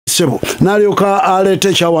sebo nalyoka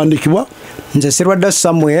alete kyawandikibwa nze Serwadda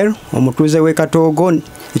Samuel omutuuze w'e Katoogo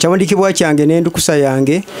ekyawandikibwa kyange n'endukusa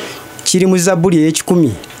yange kiri mu Zabbuli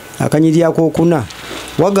ey'ekikumi akanyiryakookuna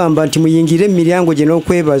wagamba nti muyingire emiryango gye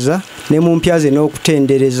n'okwebaza ne mu mpya ze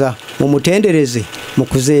n'okutendereza mumutendereze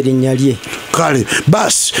mukuze erinnya lye kale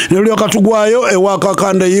basi nelyoka tugwayo ewa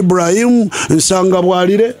kakande Ibrahim nsanga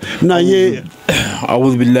bwalire naye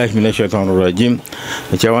A'udhu billahi minash shaitanir rajim.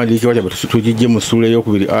 Kyawandikibwa tujije mu sura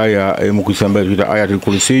ey'okubiri aya mugwegusembayo tuyita ayatul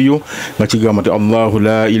kursiyu nga kigamba nti Allahu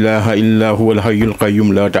la ilaha illa huwal hayyul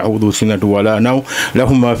qayyum la ta'udhu sinatu wala naw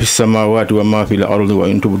lahu ma fis samawati wa ma fil ardi wa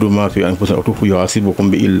in tubdu ma fi anfusikum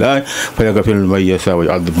yuhasibukum bi illahi fayaghfiru liman yasha wa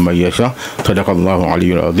yu'adhibu man yasha. Sadaqallahu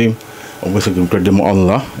aliyyul azim. Obweseke mutadde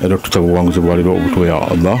Allah era tutabuwanguzi bwaliro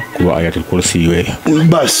obutoya Allah kuba ayatul kursiyu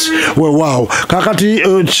bas we wow kakati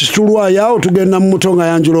tulwayo tugenda mu mutonga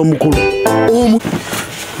yanjula omukulu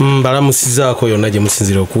mbalamusizaako yonna gye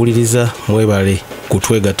musinzira okuwuliriza mwebale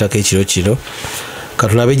kutwegattako ekiro kino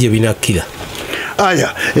katulabe gye binakkira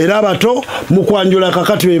aya era abato mukwanjula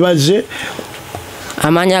kakati bebaze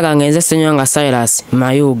amanya gange nze Ssenywanga Cyrus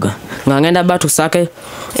Mayuga nga ngenda batusake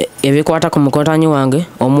ebikwata ku mukotanyi wange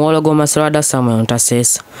omuwologo Serwadda Samuel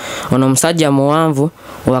Ntaseesa ono musajja muwanvu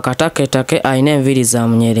wakataketake ayina enviri za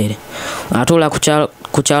munyerere atula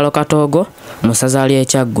ku kyalo Katoogo musaza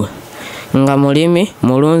ly'Ekyaggwe nga mulimi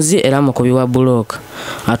mulunzi era mukubi wa bulooka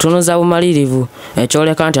atunuza bumalirivu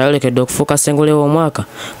ekyoleka nti ayolekedde okufuuka ssengule w'omwaka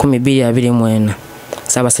 2024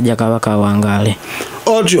 Ssaabasajja Kabaka wangaale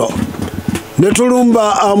otyo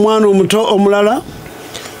netulumba mwana omuto omulala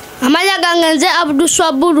amanya gange nze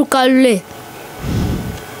Abduswaburu Kalule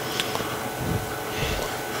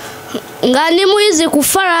nga ndi muyizi ku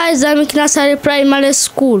Fara Islamic Nursery Primary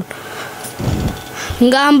School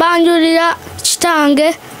nga mbanjulira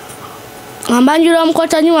kitange mbanjulira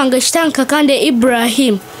omukotanyi wange kitange Kakande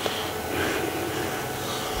Ibrahim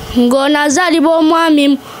ng'onazaalibwa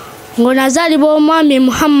omwami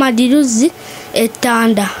Muhammad Luzi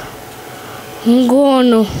Ettanda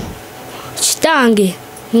ngono kitange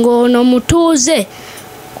ngono mutuuze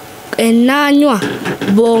enanywa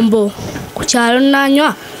bombo ku kyalo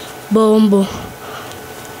nanywa bombo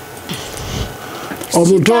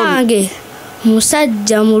kitange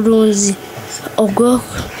musajja mulunzi ogwo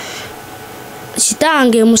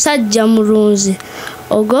kitange musajja mulunzi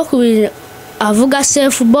ogwokubiri avuga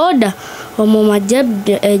safe border omumajje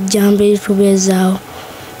ejjambe litubezaawo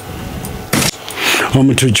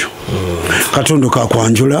omutuju katundu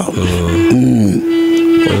kakwanjula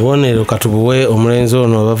obubonero katubuwe omulenzi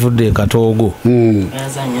ono abavudde e Katoogo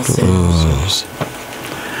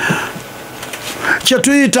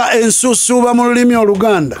kyetuyita ensusuuba mu lulimi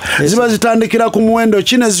Oluganda ziba zitandikira ku muwendo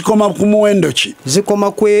ki ne zikoma ku muwendo ki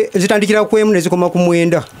zitandikira ku emu ne zikoma ku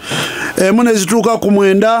mwenda emu ne zituuka ku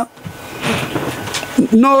mwenda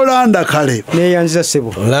n'olanda kale neyanziza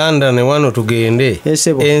ssebo landa ne wano tugende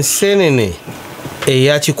ensenene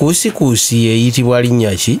eya kikuusikuusi yeyitibwa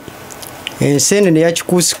linnya ki? Ensenene eya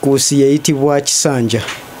kikuusikuusi yeyitibwa kisanja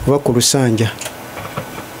oba ku lusanja.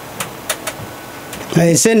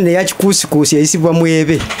 Ensenene eya kikuusikuusi yeyisibwa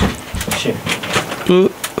mwebe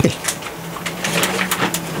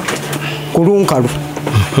kulunkalu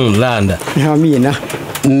landa amina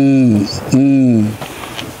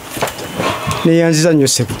neyanziza nnyo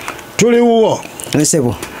ssebo tuliwo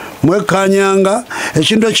nsebo mwekanyanga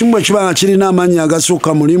ekintu ekimu ekibanga kirina amannya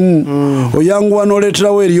agasukka mulimu oyanguwa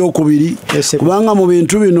n'oleeterawo eryokubiri kubanga mu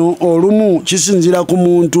bintu bino olumu kisinzira ku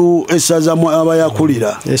muntu essaza aba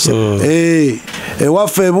yakulira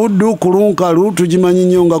ewaffe ebuddu ku lunkalu tugimanyi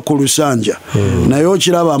nnyo nga ku lusanja naye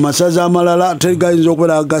okiraba amasaza amalala tegayinza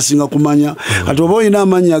okubeera agasinga kumanya kati oba olina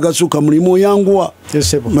amannya agasukka mulimu oyanguwa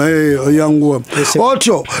oyanguwa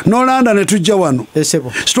otyo n'olanda ne tujja wano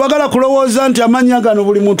situwagala kulowooza nti amannya gano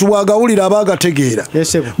buli muntu bwagawulira aba agategeera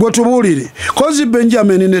gwe tubuulire kozi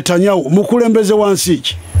Benjamin Netanyahu mukulembeze wansi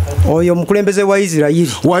ki oyo mukulembeze wa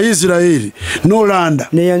Isirayiri n'olanda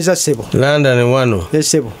neyanziza ssebo landa ne wano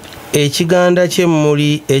ssebo ekiganda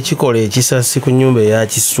ky'emmuli ekikola ekisasi ku nnyumba eya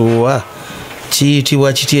Kisuuwa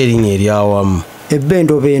kiyitibwa kitya erinnya eryawamu?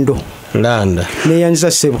 Ebbendobendo landa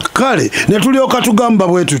neyanziza ssebo kale ne tulyoka tugamba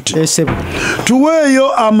bwe tuti ssebo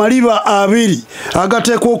tuweeyo amaliba abiri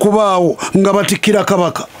agateekwa okubaawo nga batikkira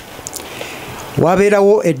kabaka.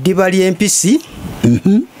 Wabeerawo eddiba ly'empisi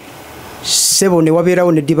ssebo ne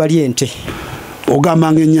wabeerawo n'eddiba ly'ente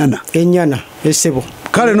ogambanga ennyana ssebo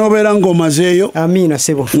kale n'obeera ng'omazeeyo amiina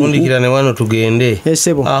ssebo fundikira ne wano tugende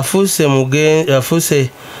ssebo afuuse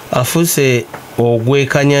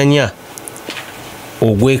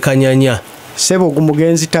ogwekanyanya ssebo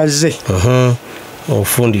gumugenzi tazze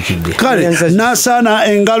ofundikidde kale nasaana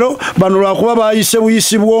engalo bano lwakuba bayise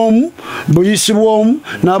buyisibwomu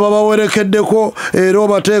n'ababawerekeddeko era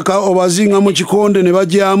obateeka obazinga mu kikonde ne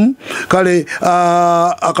bajyamu kale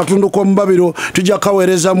akatundu k'omubabiro tujja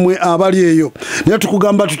kaweereza mmwe abali eyo naye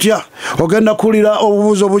tukugamba tutya ogenda kuwulira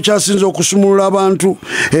obubuuzo obukyasinza okusumulula abantu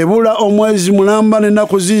ebula omwezi mulamba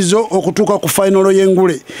n'ennaku ziizo okutuuka ku fayinalo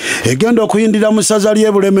y'engule egenda okuyindira mu ssaza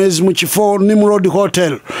ly'ebulemeezi mu kifo Nimrod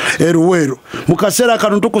Hotel eruweero mu kaseera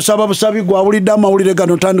kano tukusaba busabi gwawulidde amawulire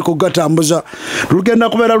gano tandika okugatambuza lugenda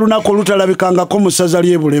kubeera lunaku olutalabikangako mu ssaza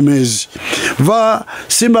ly'ebulemeezi va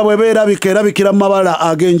Simba bw'eba erabikira mu mabala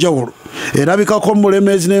ag'enjawulo erabikako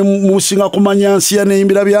mulemeezi ne musinga kumanya nsiya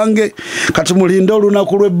n'eyimbira byange kati mulinde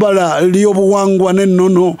olunaku lw'ebbala ly'obuwangwa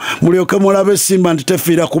n'ennono mulyoke mulabe Simba nti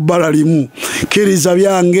tefiira ku bbala limu kkiriza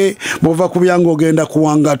byange bw'ova ku byange ogenda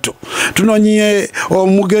kuwangato tunonye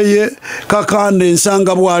omugeye kakande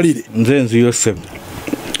ensanga bwalire nze nziyo ssebo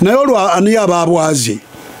naye olwa ani abaabwazi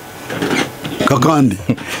kakande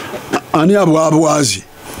ani abwabwazi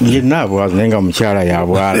yenna abwazi naye nga mukyala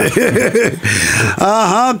yabwala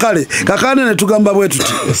aha kale kakande ne tugamba bwe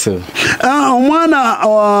tuti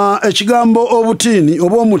omwana ekigambo obutiini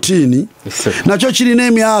oba omutiini nakyo kirina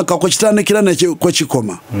emyaka kwe kitandikira kwe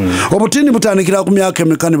kikoma obutiini butandikira ku myaka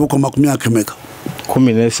emeka ne bukoma ku myaka emeka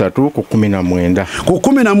 13 ku 19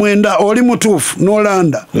 ku 19 oli mutuufu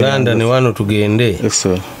n'olanda ne wano tugende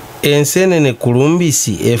ensenene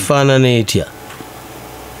kulumbisi efaanana etya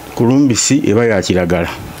kulumbisi eba ya kiragala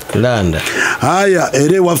landa aya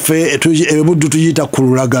era ewaffe ebuddu tuyita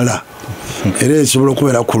kululagala era esobola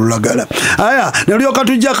okubeera kululagala aya nelyoka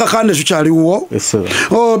tujja kakande tukyaliwo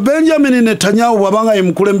Benjamin Netanyahu bwabanga ye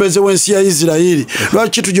mukulembeze w'ensi ya Isirayiri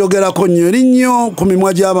lwaki tujogerako nnyo erinnyo ku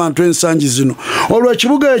mimwa gy'abantu ensangi zino olwo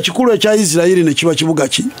ekibuga ekikulu ekya Isirayiri ne kiba kibuga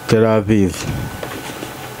ki Tel Aviv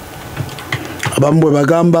abamu bwe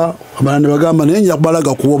bagamba abalala ne bagamba naye nja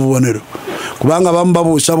kubalaga kuwa obubonero kubanga bamu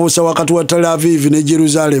babuusabuusa wakati wa Tel Aviv ne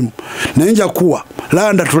Jerusalem naye nja kuwa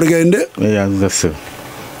landa tulegende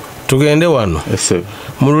tugende wano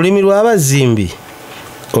mu lulimi lw'abazimbi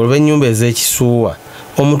olw'ennyumba ez'ekisuuwa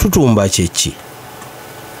omututumba kyeki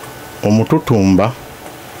omututumba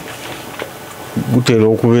gutera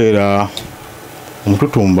okubeera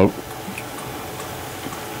omututumba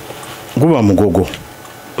guba mugogo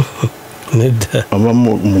nedda oba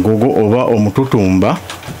mugogo oba omututumba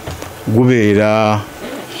gubeera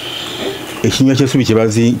ekinywa ky'essubi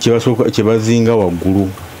kyebazinga waggulu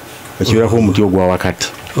ekibeerako omuti ogwa wakati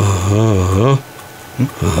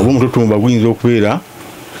oba omututumba guyinza okubeera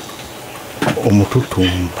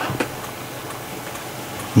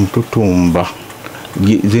omututumba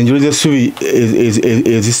zenjolo z'essubi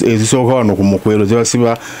ezisooka wano ku mukwero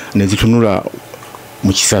zebasiba ne zitunula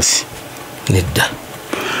mu kisasi nedda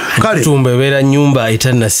omututumba ebeera nnyumba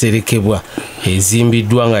etannaserekebwa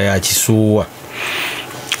ezimbiddwa nga yakisuuwa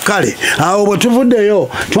kale awo bwe tuvuddeyo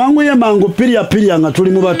twanguye mangu pirya nga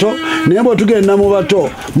tuli mu bato naye bwe tugenda mu bato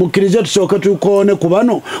mukkirize tusooke tukoone ku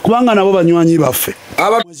bano kubanga nabo banywanyi baffe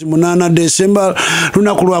mwezi 8 Desemba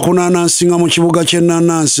lunaku lwa kunaanansinga mu kibuga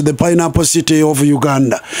ky'ennaanansi the pineapple city of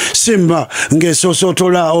Uganda Simba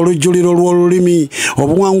ng'esoosotola olujjuliro lw'olulimi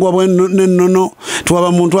obuwangwa bw'ennono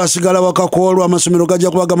twaba muntu asigala wakakoolwa amasomero gajja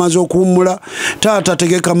kuba gamaze okuwummula taata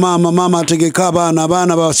tegeka maama ategeka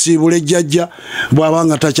abaana basiibula ejjajja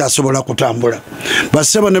bw'abanga takyasobola kutambula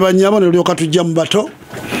bassebo ne bannyabo ne lyoka tujja mu bato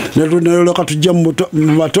nelyoka tujja mu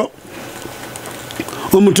bato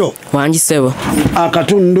omuto wanjisebo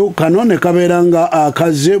akatundu kano ne kabeera nga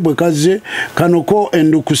akaze bwe kaze kanoko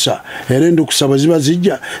endukusa era endukusa bwe ziba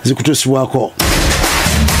zijja zikutusibwako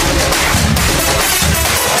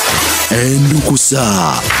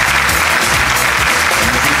endukusa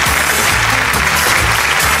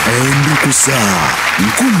endukusa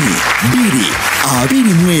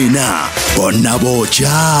 2024 bonna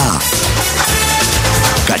bookya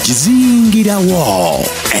kakizingirawo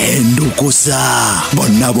endukusa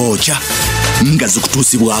bonna bookya nga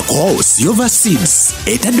zikutuusibwako Silver Seeds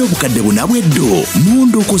etadde obukadde buna bw'eddu mu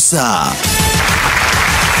ndukusa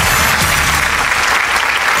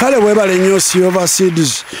kale webale nnyo Silver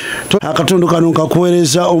Seeds akatundu kano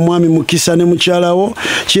kakuweereza omwami Mukisa ne mukyalawo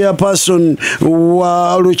chairperson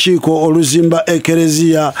wa lukiiko oluzimba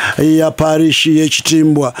ekereziya ya parishi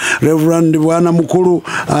y'ekitimbwa Reverend Bwana mukulu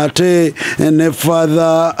ate ne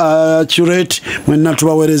Father Curate mwenna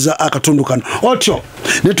tubaweereza akatundu kano otyo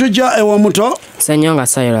ne tujja ewa muto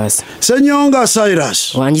Senyonga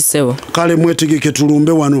Cyrus wanjisebo kale mwetegeke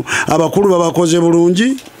tulumbe wano abakulu babakoze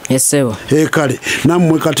bulungi yesebo kale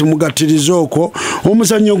nammwe kati mugattiriza okwo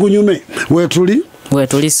omuzannyo gunyume wetuli bwe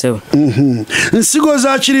tulisewo. Nsigo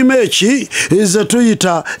za kirime eki ze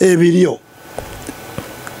tuyita ebiryo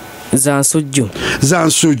za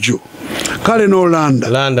nsujju. Kale n'olanda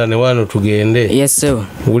landa ne wano tugende. Yes sir.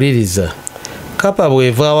 Wuliriza. Kapa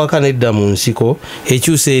bweva awaka nedda mu nsiko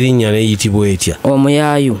ekyusa erinnya n'eyitibwa etya?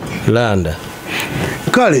 Omuyaayu. Landa.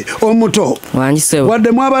 Kale omuto wanjisewo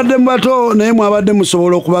wadde mwabadde mubato naye mwabadde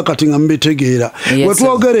musobola okuba kati nga mubitegeera.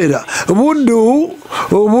 Wetwogerera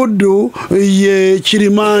obuddu ye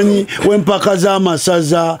kirimaanyi w'empaka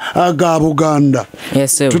z'amasaza aga Buganda.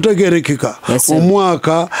 Tutegerekeka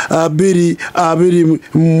omwaka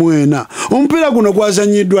 2024. Omupiira guno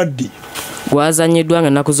gwazanyiddwa ddi? Gwazanyiddwa nga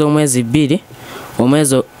ennaku z'omwezi 2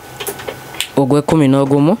 omwezi ogw'Okwakumi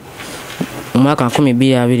omwaka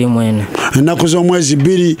 2024. Ennaku z'omwezi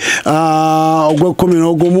 2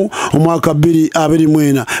 ogw'Okwakumi omwaka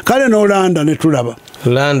 2024. Kale n'olanda ne tulaba.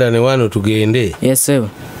 Landa ne wano tugende. Yes sir.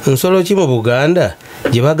 Nsolo ki mu Buganda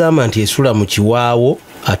gye bagamba nti esula mu kiwaawo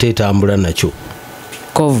ate etambula nakyo?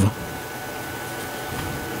 Kovu.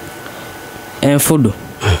 Enfudu.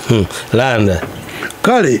 Landa.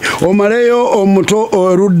 Kale omaleyo omuto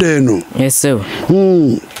oludde eno. Yes sir.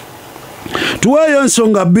 Tuweeyo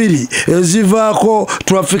ensonga 2 ezivaako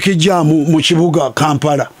traffic jam mu kibuga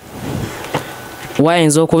Kampala.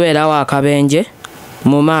 Wayinza okubeerawo akabenje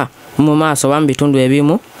mu maaso oba mu bitundu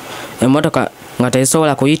ebimu emmotoka nga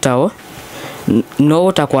tezisobola kuyitawo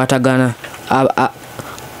n'obutakwatagana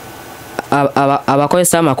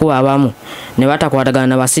abakozesa amakubo abamu ne batakwatagana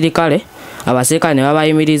n'abasirikale ne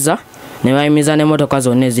babayimiriza n'emmotoka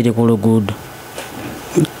zonna eziri ku luguudo.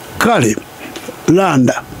 Kale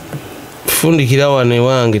landa fundikira wane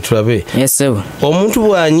wange tulabe. Yes sir. Omuntu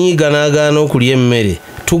bw'anyiiga n'agaana okulya emmere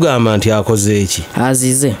tugamba nti akoze eki?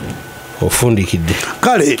 Azize. Ofundikidde.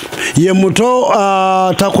 Kale ye muto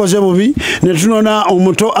takoze bubi ne tunona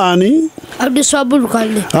omuto ani? Abduswabul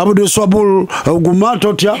guma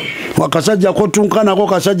totya wakasajja ko tunkanako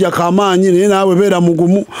kasajja kamaanyi naye naawe beera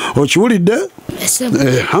mugumu okiwulidde?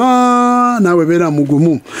 Naawe beera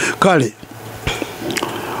mugumu. Kale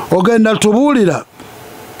ogenda tubuulira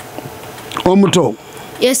omuto.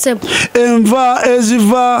 Yes sir. Enva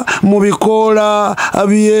eziva mu bikoola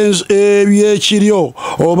by'ekiryo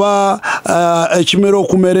oba ekimera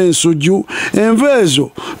okumera ensujju, enva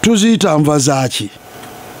ezo tuziyita nva zaaki?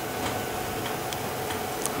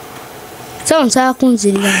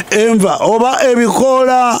 Enva oba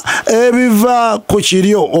ebikoola ebiva ku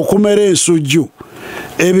kiryo okumera ensujju,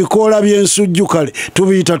 ebikoola by'ensujju kale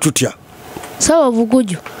tubiyita tutya? Sawa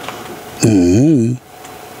buguju.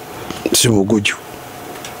 Si buguju.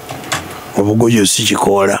 Obuguju si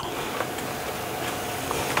kikoola.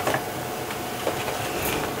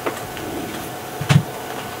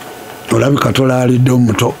 Olabika tolaalidde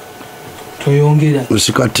omuto. Toyongera.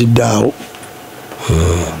 Osikatidde awo.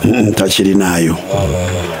 Takirinayo.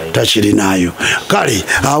 Kale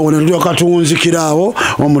awo ne tulyoka tuwunzikira awo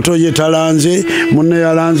omuto ye talanze munne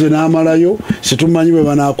yalanze n'amalayo situmanyi bwe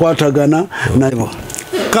banaakwatagana nabo.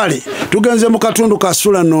 Kale tugenze mu katundu ka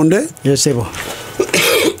sula nonde. Yesebo.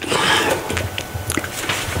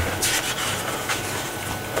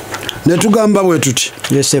 Ne tugamba bwe tuti.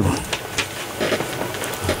 Yesebo.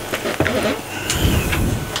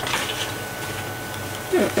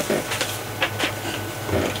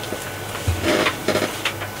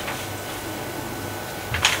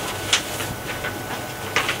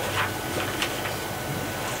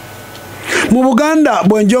 Mu Buganda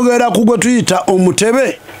bwenjogera ku gwe tuyita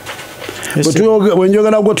omutebe.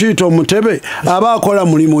 Bwenjogera gwe tuyita omutebe aba akola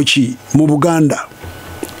mulimu ki mu Buganda?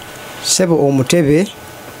 Sebo omutebe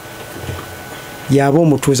yaba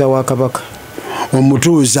omutuuza wa kabaka.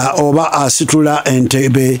 Omutuuza oba asitula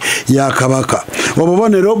entebe ya kabaka.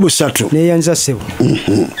 Obubonero busatu. Neyanza sebo.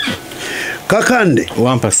 Kakande.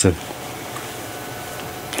 Wampa sebo.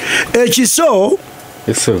 Ekiso.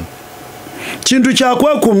 Eso. Kintu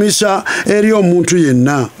kyakwekumisa eri omuntu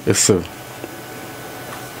yenna. Eso.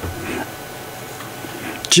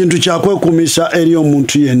 Kintu kyakwekumisa eri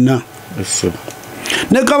omuntu yenna. Eso.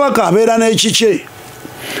 Ne kabaka abeera n'ekikye.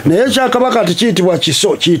 Naye kyakabaka tekiyitibwa kiso,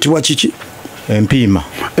 kiyitibwa kiki? Empiima.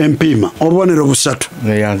 Obubonero busatu.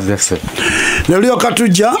 Neyanza sebo. Nelyoka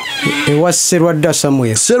tujja ewa Serwadda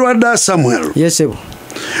Samuel. Yesebo.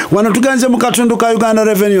 Wano tugenze mu katundu ka Uganda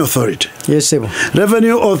Revenue Authority. Yesebo.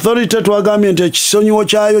 Revenue Authority twagambye nti ekisonyiwo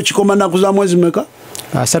kyayo kikoma nnaku za mwezi meka?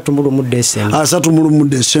 31 Desemba. 31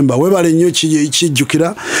 Desemba. Webale nnyo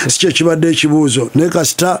kijjukira sikye kibadde ekibuuzo. Ne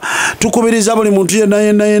kasita tukubiriza buli muntu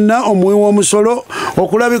yenna omuwi w'omusolo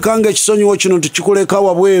okulabika ng'ekisonyiwo kino tukikuleka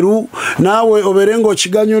wabweru naawe obeerenga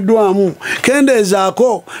okiganyuddwamu.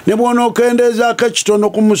 Kendeezaako ne bw'onookendeezaako ekitono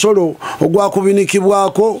ku musolo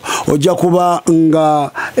ogwakubinikibwako ojja kuba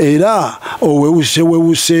nga era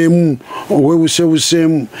owewusewuseemu.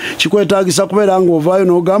 Kikwetaagisa kubeera ng'ovaayo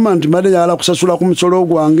n'ogamba nti mbadde njagala kusasula ku musolo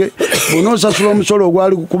gwange. Bw'onoosasula omusolo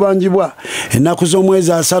ogwali kukubanjibwa ennaku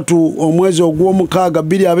z'omwezi 3 omwezi ogw'omukaaga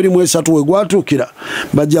 2023 we gwatuukira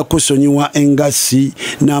bajja kusonyiwa engassi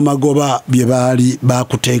n'amagoba bye baali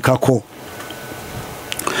bakuteekako.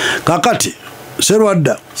 Kakati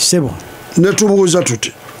Serwadda Sebo ne tubuuza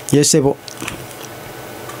tuti yesebo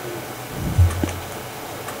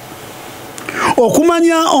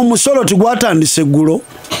okumanya omusolo tigwatandise eggulo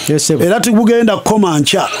era tigugenda kukoma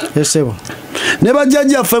nkya. Ne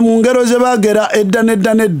bajjajjaffe mu ngero ze baagera edda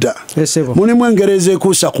nedda mulimu engero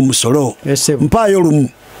ezeekuusa ku musolo. Mpaayo lumu.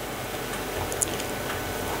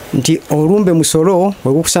 Nti olumbe musolo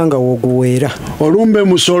wegukusanga woguweera. Olumbe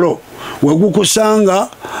musolo wegukusanga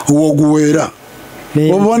woguweera.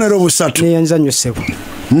 Obubonero busatu. Neyanzanyo ssebo.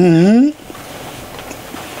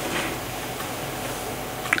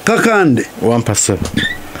 Kakande wampa ssebo.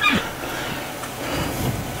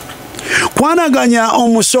 Kwanaganya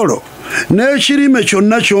omusolo n'ekirime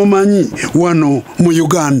kyonna ky'omanyi wano mu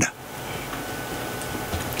Uganda.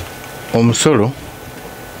 Omusolo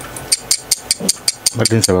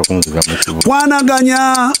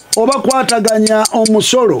kwanaganya oba kwataganya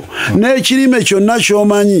omusolo n'ekirime kyonna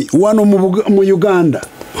ky'omanyi wano mu Uganda.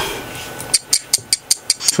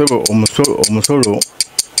 Sebo omusolo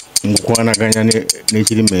ngukwanaganya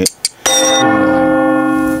n'ekirime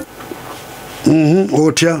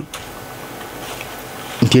otya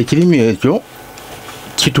nti ekirime ekyo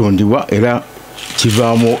kitundibwa era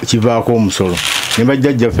kivaako omusolo. Ne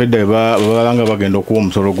bajjajjaffe edda babanga bagenda okuwa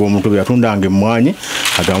omusolo gw'omuntu bwe yatundanga emmwanyi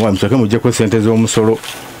agamba musooke muggyeko ssente z'omusolo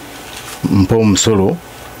mpa omusolo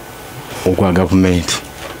ogwa gavumenti.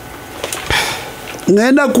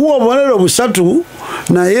 Ngenda kuwa obubonero busatu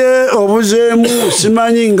naye obuzeemu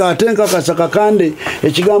simanyi ng'ate nkakasa Kakande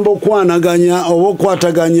ekigambo okwanaganya oba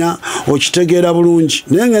okwataganya okitegeera bulungi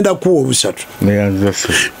naye ngenda kuwa obusatu.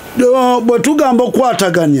 Bwe tugamba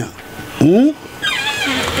okwataganya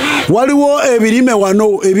waliwo ebirime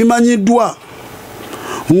wano ebimanyiddwa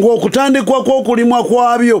ng'okutandikwa kw'okulimwa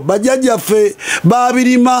kwabyo bajjajjaffe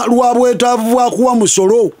babirima lwa bwetaavu bwa kuwa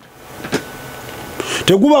musolo.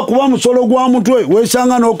 Teguba kuba musolo gwa mutwe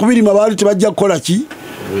weesanga n'okubirima baali tebajja kukola ki.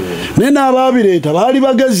 Naye n'abaabireeta baali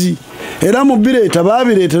bagezi era mu bireeta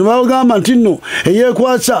baabireeta ne babagamba nti nno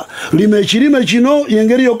eyeekwasa lima ekirime kino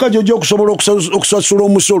y'engeri yokka gy'ojja okusobola okusasula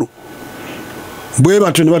omusolo. Bwe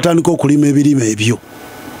batyo ne batandika okulima ebirime ebyo.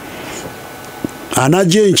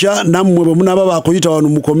 Anajja enkya nammwe bwe munaaba baakuyita wano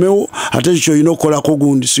mukomewo ate ekyo olina okukolako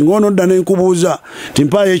gundi. Singa onodda ne nkubuuza nti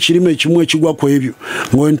mpaayo ekirime ekimu ekigwa ku ebyo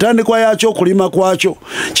ng'entandikwa yaakyo okulima kwakyo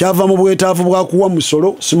kyava mu bwetaavu bwa kuwa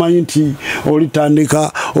musolo simanyi nti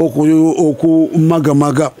olitandika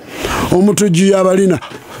okumagamaga. Omutujju y'abalina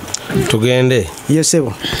tugende.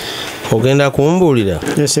 Yesebo ogenda kumbuulira.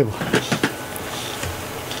 Yesebo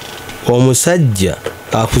omusajja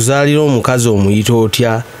akuzaalira omukazi omuyita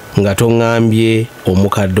otya nga tongambye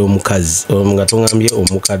omukadde omukazi nga tongambye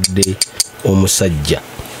omukadde omusajja?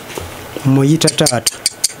 Muyita taata.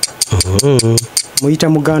 Muyita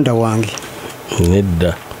muganda wange.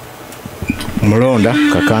 Nedda. Mulonda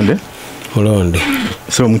Kakande. Mulonde.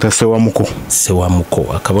 So muyita sewamuko.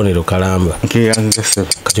 Sewamuko akabonero kalamba. Nkeyanze sebo.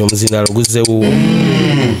 Kati omuzindalo guzze wuwo.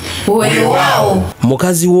 Weewaawo.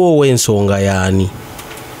 Mukazi wo ow'ensonga yaani?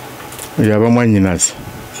 Yaba mwannyinazi.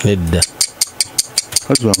 Nedda.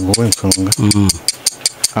 Mukazi wange ow'ensonga.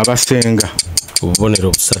 Abasenga.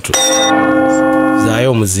 Obubonero busatu.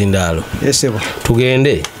 Zaayo omuzindaalo. Yesebo.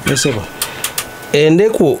 Tugende. Yesebo.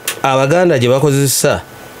 Endeku Abaganda gye bakozesa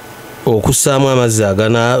okussaamu amazzi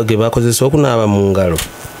ge bakozesa okunaaba mu ngalo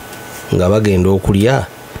nga bagenda okulya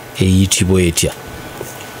eyitibwa etya?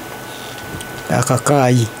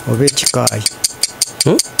 Akakaayi oba ekikaayi.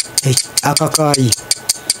 Akakaayi.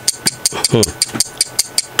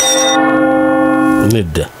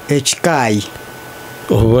 Nedda. Ekikaayi.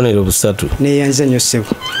 Obubonero busatu. Neyanze nnyo ssebo.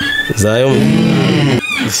 Zaayo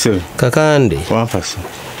Kakande. Wampasa.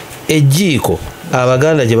 Ejjiiko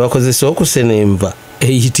Abaganda gye bakozesa okusena enva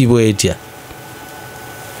eyitibwa etya?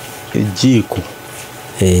 Ejjiiko.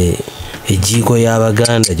 Ejjiiko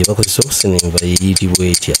y'Abaganda gye bakozesa okusena enva eyitibwa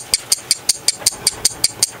etya?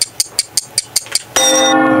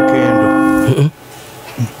 Akendo.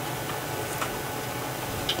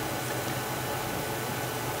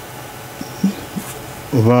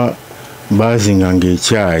 oba bazinganga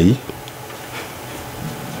ekyayi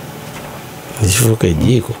ekifuuka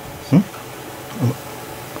ejiiko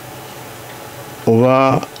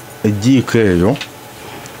oba ejiiko eyo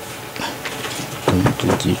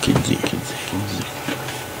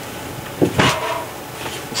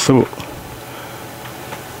so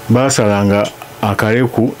basalanga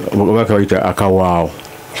akaleku oba kabayita akawaawo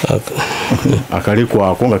akaleku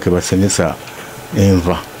ako nga kebasenesa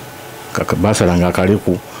enva basalanga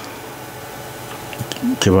akaleku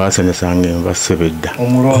kebasenesanga enva sebedda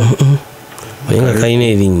naye nga kalina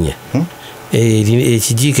erinnya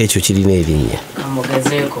ekijiiko ekyo kirina erinnya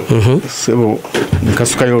sebo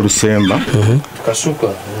nkasukayo olusemba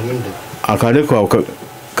akaleku ako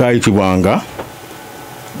kayitibwanga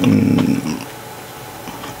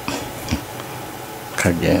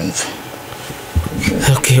kagenze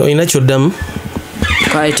olina kyoddamu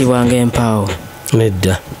kayitibwanga empaawo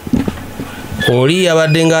nedda oli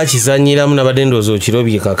yabadde ngaakizanyiramu nabadde ndowooza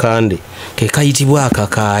okirobye kakande ke kayitibwa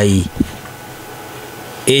akakaayi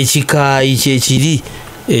ekikaayi kyekiri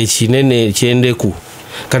ekinene ekyendeku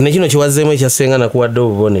kati nekino kiwazzeemu ekyasenga nakuwadde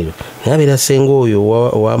obubonero naye abeera senga oyo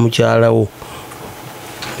owa mukyalawo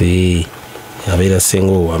abeera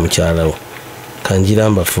senga owo wa mukyalawo kanjira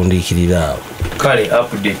mbafundiikirira awo kale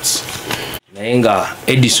updates naye nga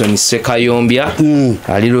Edison Sekayombya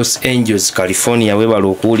ali Los Angeles California webala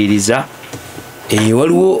okuwuliriza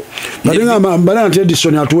waliwo mbala nti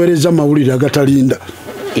Edison atuweereza mawulire agatalinda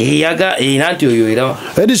nanti oyo era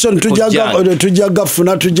Edison tujja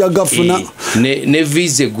gafuna ne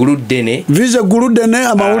vize guludene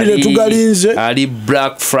amawulire tugalinze ali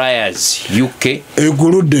Black Friars UK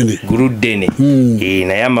guludene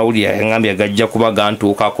naye amawulire yangambye gajja kuba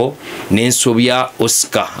gantuukako n'ensobya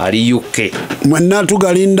Oscar ali UK mwenna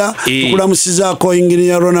tugalinda tukulamusizaako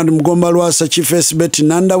Engineer Ronald Mugomba Lwasa Chief Esbet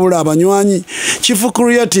Nandabula abanywanyi Chief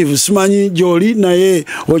Creative simanyi gyoli naye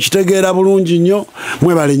okitegeera bulungi nnyo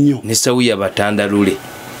mwebale nnyo ne Sawuya Batandalule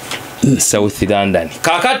South London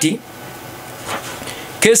kakati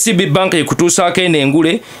KCB Bank ekutuusaako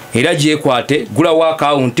enengule era gyekwate gulawo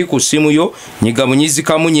akawunti ku simu yo nyiga munyizi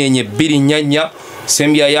kamunyenye 2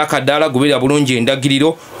 sembya yakadala gubira bulungi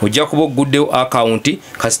endagiriro ojja kuba oguddewo akawunti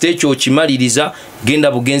kasite ekyo okimaliriza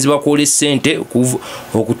genda bugenzi bakoole ssente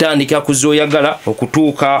okutandika kuzoyagala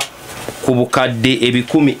okutuuka ku bukadde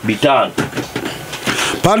 500.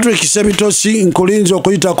 Patrick Sebitosi nkulinze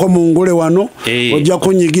okuyitako mu ngule wano ojja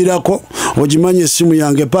kunyigirako ogimanye esimu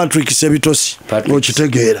yange Patrick Sebitosi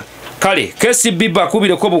okitegeera kale KCB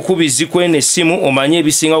bakubireko bukubizi kwene esimu omanye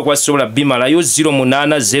ebisinga okwasobola bimalayo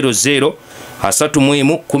 0800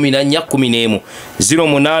 asatumuemu 14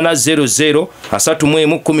 0800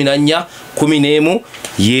 asatumuemu 14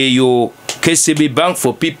 yeyo KCB Bank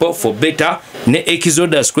for people for better ne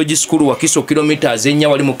Exodus College School Wakiso kilometers enya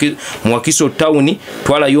wali mu Wakiso town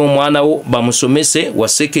twala yo mwana wo bamusomese wa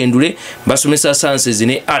secondary basomesa sciences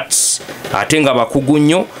ne arts atenga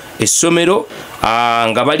bakugunyo essomero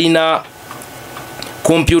nga balina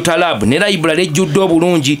computer lab ne library ejjudde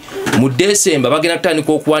bulungi mu December bagenda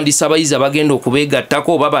kutandika okuwandiisa abayizi abagenda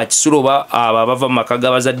okubeegattako oba bakisulo abava mu maka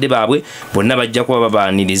g'abazadde baabwe bonna bajja kuba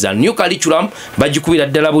babaaniriza new curriculum bagikubira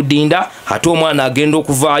ddala budinda ate omwana agenda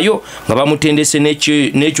okuvaayo nga bamutendese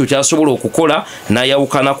n'ekyo kyasobola okukola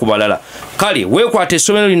n'ayawukana ku balala kale weekwata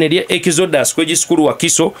essomero lino erya Exodus College School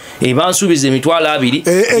Wakiso bansuubiza emitwalo 2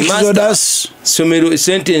 Exodus somero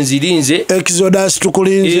sentence linze Exodus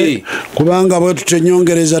tukulinze kubanga bwe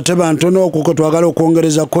tutenyongereza tebantono okuko twagala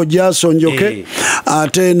okwongereza kojja sonjoke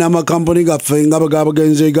ate n'amakampuni gaffe nga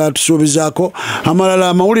bagabagenze gatusuubizaako amalala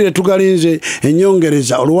amawulire tugalinze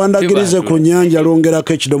enyongereza oluwandagirize ku nnyanja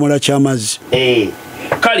lwongerako ekidomola ky'amazzi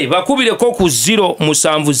kale bakubireko ku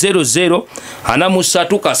 0700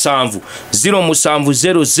 43 7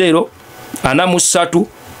 0700 43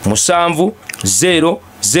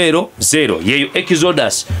 7 000 yeyo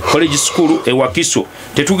Exodus College School Wakiso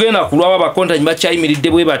tetugenda kulwaba bakontanyi bakyayimiridde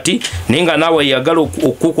bwe bati nenga nawe yagala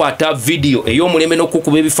okukwata video ey'omulembe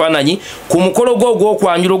n'okukuba ebifaananyi ku mukolo gwo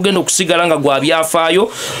okwanjula ogenda okusigala nga gwa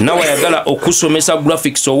byafaayo nawe yagala okusomesa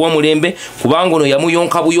graphics ow'omulembe kubanga ono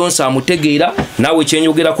yamuyonka buyonsa amutegeera nawe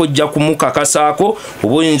kyenyogerako ojja kumukakasaako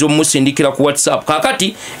oba oyinza omusindikira ku WhatsApp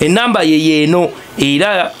kakati enamba ye yeeno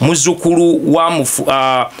era muzukulu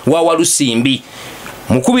wa Walusimbi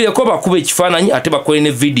mukubireko bakube ekifaananyi ate bakole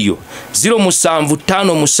ne video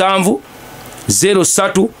 0757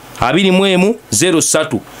 03 21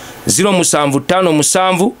 03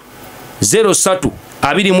 0757 03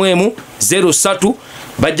 21 03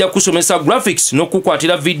 bajja kusomesa graphics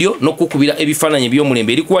n'okukwatira video n'okukubira ebifaananyi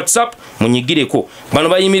by'omulembe eri ku WhatsApp munyigireko bano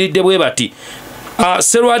bayimiridde bwe bati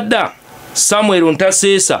Serwadda Samuel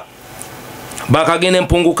Ntaseesa bakagenda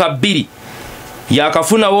empunguka 2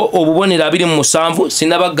 yakafunawo obubonero 27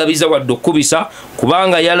 sinabagabiza wadde okubisa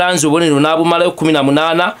kubanga yalanze obubonero n'abumalayo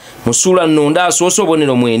 18 mu sura nnonda asoose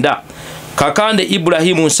obubonero 9. Kakande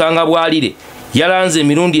Ibrahimu Nsanga Bwalire yalanze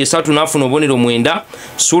emirundi 3 n'afuna obubonero 9.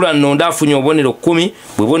 Sura nnonda afunye obubonero 10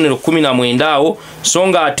 bwe bonero 19 awo so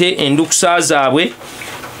nga ate endukusa zaabwe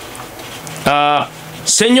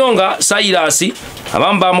Senyonga Sairasi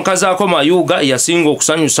abamu bamukazaako Mayuga yasinga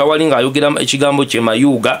okusanyusa wali ng'ayogera ekigambo kye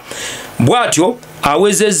Mayuga bw'atyo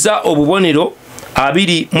awezezza obubonero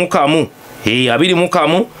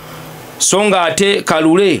 21 so nga ate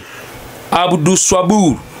Kalule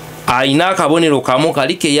Abduswabur ayina akabonero kamu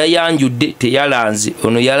kali ke yayanjudde teyalanze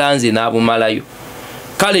ono yalanze n'abumalayo.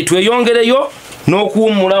 Kale tweyongereyo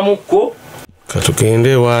n'okuwummulamuko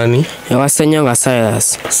katugende wani ewa Senyonga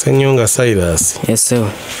Cyrus. Senyonga Cyrus. Yes sir.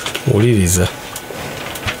 Uliriza.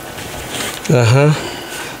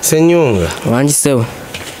 Senyonga wangi sewo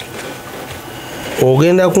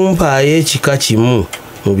ogenda kumpaayo ekika kimu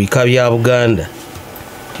mu bika bya Buganda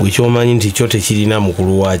bwekyomanyi nti kyo tekirina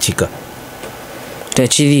mukulu wa kika.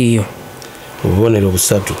 Tekiriyo. Obubonero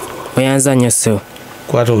 3. Oyanza nnyo sewo.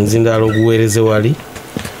 Kwata omuzindaalo oguweereze wali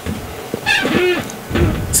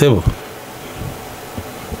sebo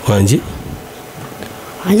wangi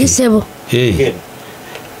sebo.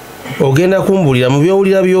 Ogenda kumbulira mu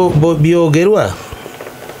byowulira byogerwa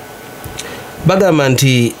bagamba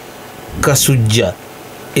nti Kasujja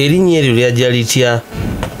erinnya eryo lyajja litya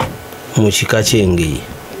mu kika ky'Engeyi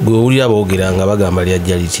gwe owulira boogera nga bagamba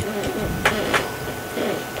lyajja litya?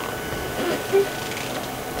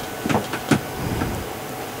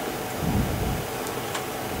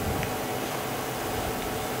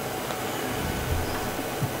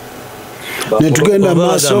 netugenda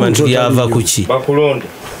maaso nti lyava ku ki? Bakulonde.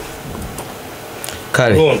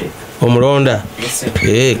 Kale omulonda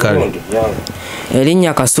kale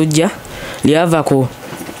erinnya Kasujja lyava ku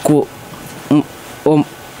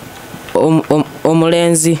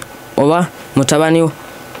omulenzi oba mutabani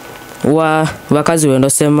wa bakazi wendo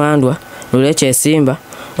Ssemandwa Luleche Simba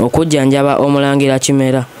okujjanjaba omulangira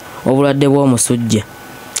Kimera obulwadde bw'omusujja.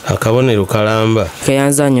 Akabonero kalamba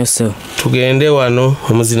keyanza nnyo sewo. Tugende wano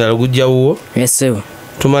omuzindaalo gujja wuwo. Yes sewo.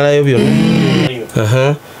 Tumalayo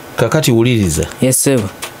byonna. Kakati wuliriza. Yes sewo.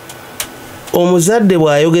 Omuzadde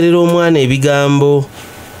bw'ayogerera omwana ebigambo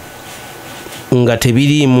nga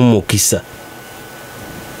tebiriimu mukisa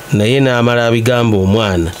naye n'amala abigamba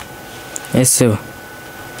omwana. Yes sewo.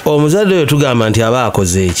 Omuzadde oyo tugamba nti aba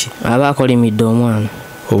akoze eki? Aba akolimidde omwana.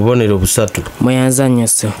 Obubonero 3. Muyanza nnyo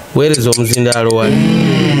sewo. Weereza omuzindaalo wali.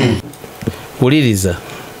 Wuliriza.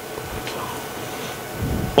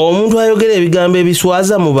 Omuntu ayogera ebigambo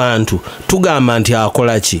ebiswaza mu bantu tugamba nti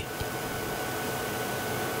akola ki?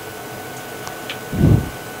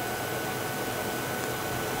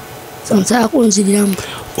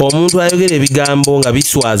 Omuntu ayogera ebigambo nga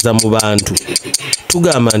biswaza mu bantu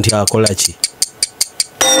tugamba nti akola ki?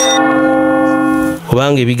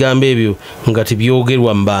 Obanga ebigambo ebyo nga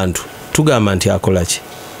tebyogerwa mu bantu tugamba nti akola ki?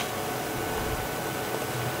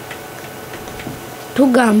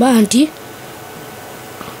 Tugamba nti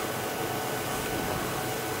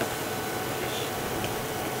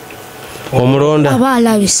omulonda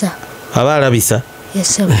abaalabisa. Abaalabisa?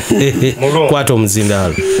 Yes sir. Kwata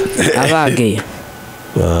omuzindaalo. Abaageya.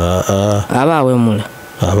 Abaawemula.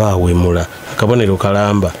 Abaawemula. Akabonero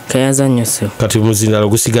kalamba. Kayanza nnyo sewo. Kati omuzindaalo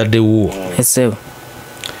gusigadde wuwo. Yes sewo.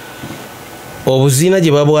 Obuziina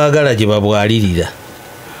gye babwagala gye babwalirira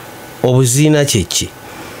obuziina kyeki?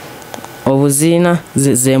 Obuziina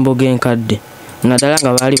z'emboga enkadde naddala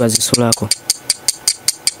nga baali bazisulako.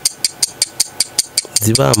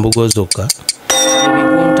 Ziba mbugo zokka?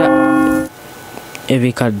 Ebikunta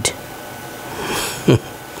ebikadde.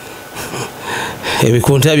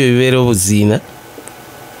 Ebikunta byo bibeera obuziina?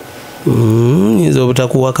 Nyinza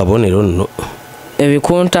obutakuwa kabonero nno.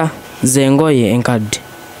 Ebikunta z'engoye enkadde.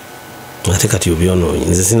 Ate kati obyonoonyi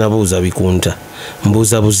nze sinabuuza bikunta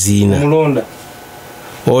mbuuza buziina. Omulonda.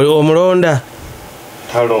 Omulonda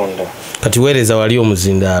talonda. Kati weereza wali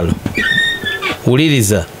omuzindaalo.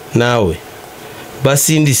 Wuliriza naawe.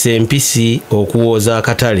 Basindisa empisi okuwooza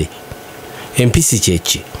akatale. Empisi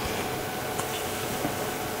kyeki?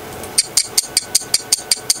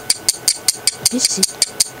 Empisi.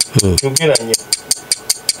 Yogera nnyo.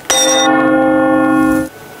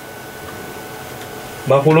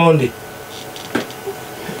 Bakulonde.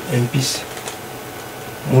 Empisi.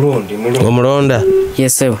 Mulonde. Omulonda.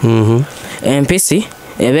 Yes sir. Empisi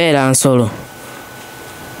ebeera nsolo.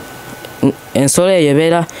 Ensolo eyo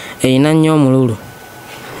ebeera eyina nnyo omululu.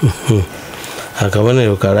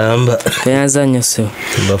 akabonero kalamba teyanza nnyo ssebo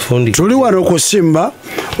bafundi tuli wano ku Simba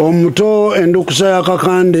omuto endukusa ya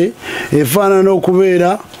kakande efaanana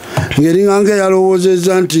okubeera ng'eringa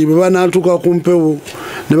yalowoozezza nti bwe banaatuuka ku mpewo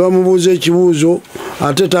ne bamubuuza ekibuuzo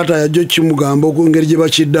ate taata yajja kimugamba engeri gye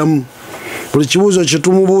bakiddamu buli kibuuzo kye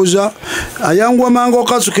tumubuuza ayangwa mangu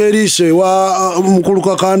okasuka eriise wa mukulu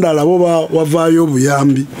kakande alabo wavaayo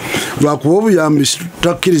obuyambi lwakuba obuyambi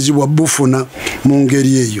takkirizibwa bufuna mu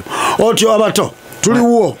ngeri eyo otyo abato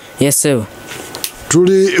tuliwo yesebo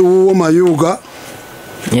tuliwo Mayuga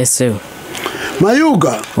yesebo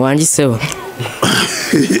Mayuga wangisebo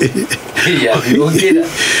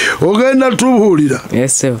ogenda tubuulira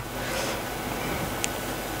yesebo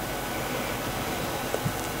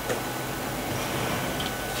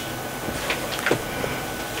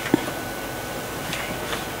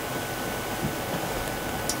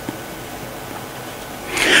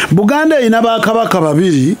Buganda erina bakabaka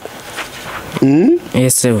babiri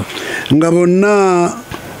yesebo nga bonna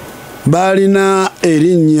balina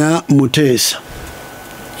erinnya Muteesa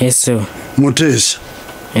yesebo Muteesa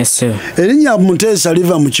yesebo erinnya Muteesa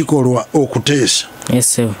liva mu kikolwa okuteesa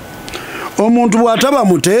yesebo omuntu bw'ataba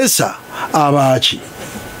Muteesa abaaki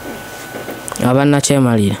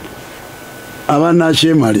abannakyemalira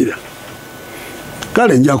abannakyemalira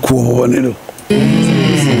kale nja kuwa obubonero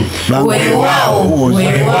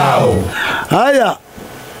haya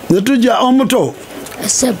netujja omuto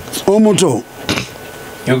omuto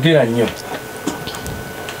yogera nnyo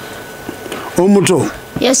omuto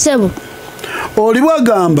yesebo oli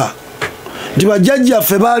bwagamba nti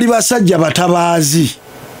bajjajjaffe baali basajja batabaazi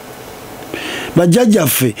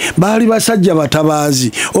bajjajjaffe baali basajja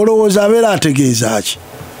batabaazi olowooza abeera ategeeza ki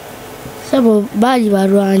sebo baali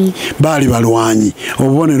balwanyi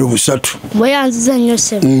obubonero busatu bweyanziza nnyo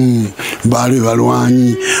sebo baali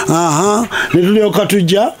balwanyi aha netulyoka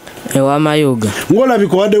tujja ewa Mayuga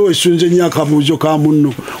ng'olabika waddewo esunze nnyo akabuuzo ka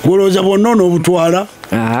munno ng'olowooza bonna onoobutwala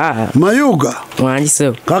Mayuga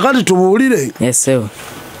wangisebo kakati tubuulire yesebo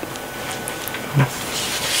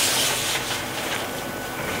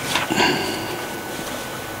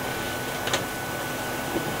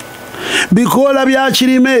bikoola bya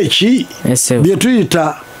kirime eki bye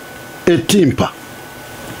tuyita ettimpa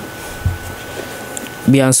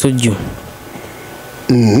bya nsujju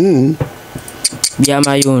bya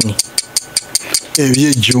mayuuni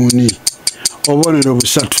ebyejjuuni obubonero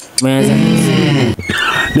busatu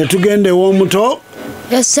ne tugenda ew'omuto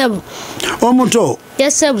yesebo omuto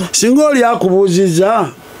yesebo singa oli akubuuzizza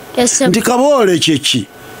nti kaboole kyeki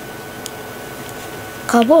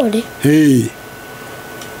kaboole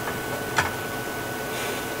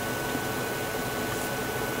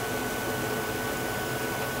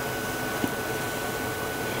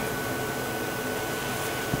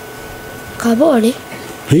kaboole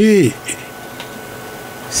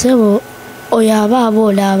sebo oyo aba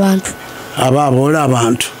aboola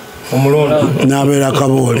abantu omulonda n'abeera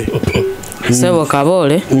kaboole sebo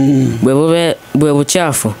kaboole bwe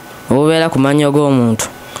bukyafu obubeera ku mannyo g'omuntu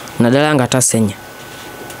naddala nga tasenya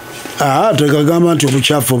tekagamba nti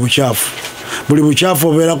obukyafu buli bukyafu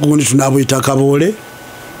obeera ku gundi tunabuyita kaboole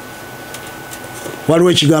waliwo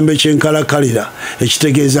ekigambo ekyenkalakalira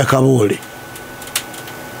ekitegeeza kaboole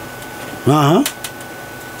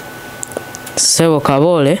sebo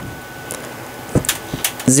kaboole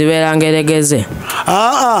zibeera ngeregeze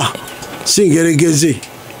si ngeregeze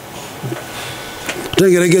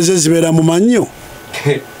tengeregeze zibeera mu mannyo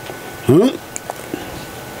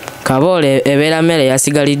kaboole ebeera mmere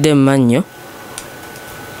yasigalidde mu mannyo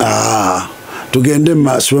tugende mu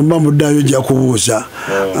maaso bwe mba muddayo ojja kubuuza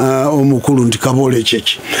omukulu nti kaboole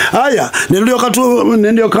kyeki aya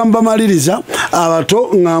nendyoka mbamaliriza abato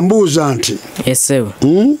nga mbuuza nti esebo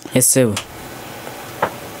esebo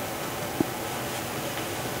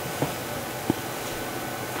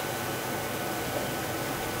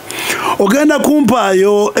ogenda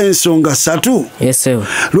kumpaayo ensonga 3 yesebo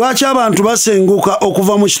lwaki abantu basenguka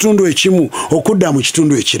okuva mu kitundu ekimu okudda mu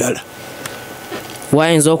kitundu ekirala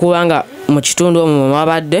wayinza okuba nga mu kitundu omwo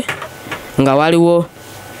mwabadde nga waliwo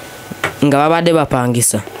nga babadde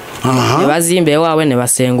bapangisa ne bazimba ewaabwe ne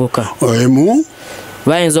basenguka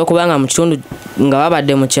bayinza okuba nga mu kitundu nga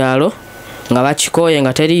babadde mu kyalo nga bakikooye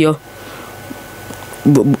nga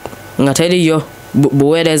teriyo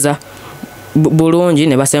buweereza bulungi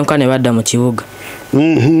ne basenguka ne badda mu kibuga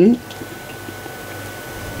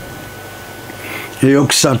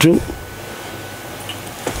eyokusatu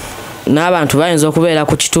n'abantu bayinza okubeera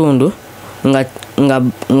ku kitundu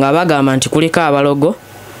nga bagamba nti kuliko abalogo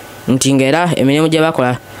nti ng'era emirimu gye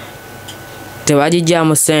bakola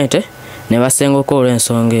tebagijjaamu ssente ne basenguka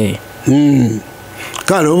olw'ensonga eyo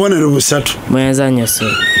kale obubonero busatu mwenza nnyo so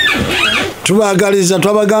tubagaliza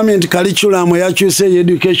twabagambye nti curriculum yakyuse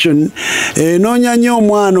education enoonya nnyo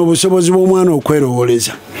omwana obusobozi bw'omwana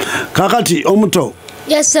okwerowoleza kakati omuto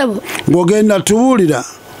yesebo ng'ogenda tubuulira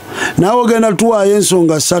naawe ogenda tuwaayo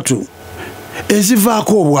ensonga 3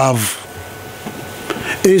 ezivaako obwavu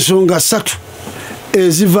ensonga 3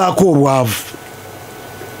 ezivaako obwavu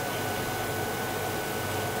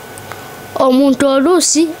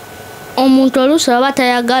omuntu oluusi aba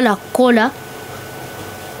tayagala kukola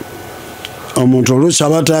omuntu oluusi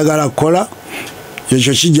aba tayagala kukola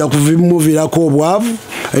ekyo kijja kumuviirako obwavu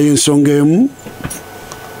eyo ensonga emu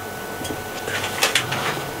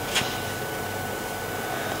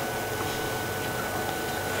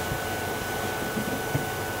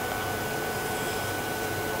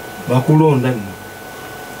bakulonda nno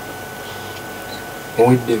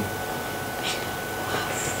oweddemu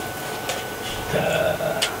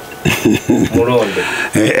mulonde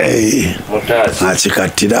mutaasi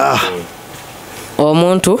akikattira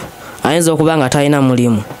omuntu ayinza okuba nga talina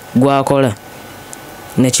mulimu gwakola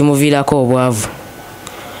nekimuviirako obwavu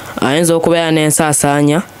ayinza okubeera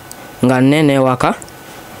n'ensaasaanya nga nnene ewaka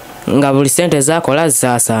nga buli sente zakola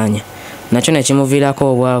zisaasaanya nakyo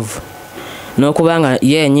nekimuviirako obwavu n'okuba nga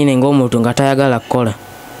yennyini ng'omuntu nga tayagala kukola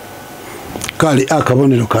kale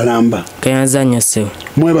akabonero kalamba keyanza nnyo ssebo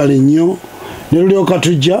mwebale nnyo ne lulyoka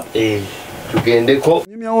tujja tugendeko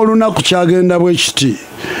nyumya olunaku kyagenda bwe kiti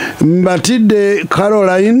mbatidde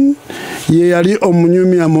Caroline ye yali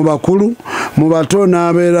omunyumya mu bakulu mu bato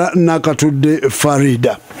n'abeera nakatudde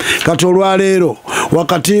Farida kati olwaleero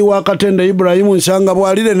wakati wa Katende Ibrahimu nsanga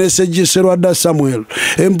bwalire ne Sejjiserwadda Samuel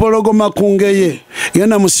empologoma kungeye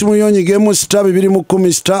genda musimu yonyigemu sita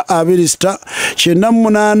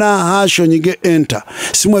 210 hasho nyige enter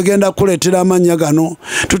simu egenda kuleetera amannya gano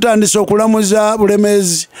tutandise okulamuza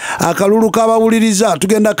Bulemeezi akalulu kabawuliriza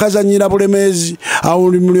tugenda kazanyira Bulemeezi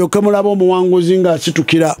awo mulyoke mulaba omuwanguzi nga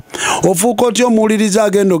asitukira ofuuka otyo omuwuliriza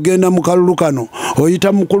agenda ogenda mu kalulu kano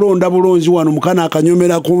oyita mu kulonda bulonzi wano mukana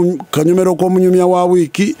akanyomero k'omunyumya wa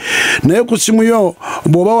wiiki naye ku simu yo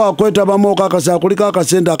bw'oba wakwetabamu okakasa kuliko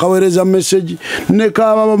akasente akaweereza message ne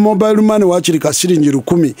kaba mobile money wakiri ka siringi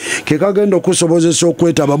 10 ke kagenda okusobozesa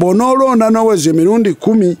okwetaba bw'onoolonda n'oweza emirundi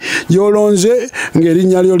 10 gy'olonze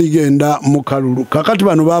ng'erinnya lyo ligenda mu kalulu kakati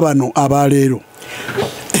bano baabano abaleero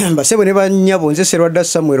basebo ne bannyabo nze Serwadda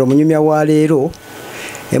Samuel omunyumya wa leero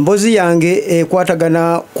embozi yange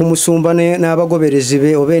ekwatagana ku musumba n'abagoberezi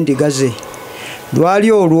be oba endiga ze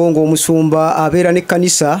lwali olwo ng'omusumba abeera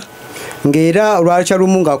n'ekkanisa ng'era olwakya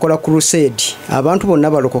lumu ng'akola crusade abantu bonna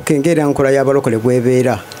balokoke ng'era nkola y'abalokole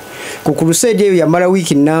bw'ebeera ku crusade eyo yamala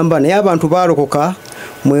wiiki nnamba naye abantu baalokoka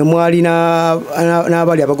mwe mwali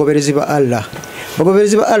n'abali abagoberezi ba Allah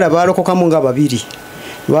abagoberezi ba Allah baalokokamu nga babiri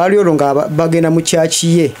lwali olwo nga bagenda mu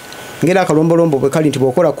kyaki ye ng'era akalombolombo bwe kali nti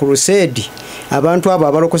bw'okola crusade abantu abo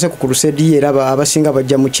abalokose ku crusade ye era abasinga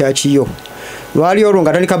bajja mu kyaki yo lwali olwo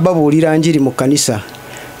nga tandika babuulira njiri mu kkanisa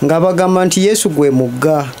nga bagamba nti Yesu gwe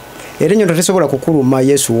mugga era ennyo tesobola kukuluma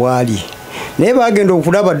Yesu waali naye bagenda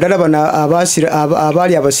okulaba ddala bano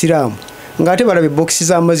abaali abasiraamu ng'ate balaba ebbokisi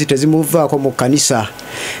z'amazzi tezimuvaako mu kkanisa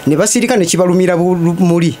ne basirika ne kibalumira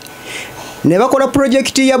muli ne bakola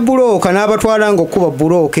pulojekiti ya bulooka n'abatwala nga okkuba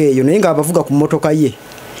bulooka eyo naye ng'abavuga ku mmotoka ye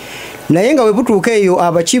naye nga bwe butuuka eyo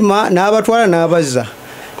abakima n'abatwala n'abazza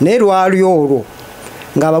naye lwali olwo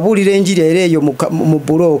ng'ababuulira enjiri era eyo mu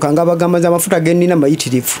bulooka nga bagamba nti amafuta gennina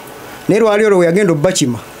mayitirivu naye lwali olwo we yagenda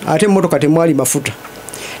obbakima ate emmotoka temwali mafuta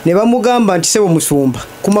ne bamugamba nti sebo musumba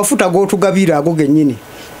ku mafuta g'otugabira ago gennyini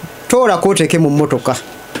toolako oteeke mu mmotoka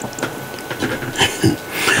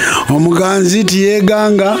omuganzi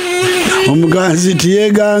tiyeganga omuganzi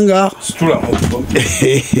tiyeganga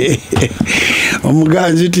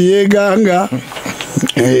omuganzi tiyeganga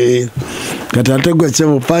kati ate gwe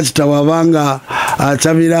sebo pasita wabanga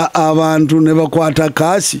atabira abantu ne bakwata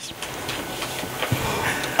kaasi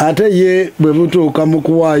ate ye bwe butuuka mu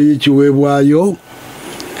kuwaayo ekiweebwayo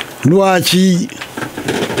lwaki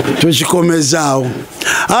tukikomezaawo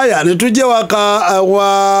aya ne tujja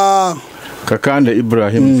wa Kakande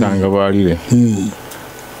Ibrahim Sanga bwalire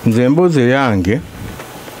nze emboozi yange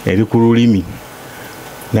eri ku lulimi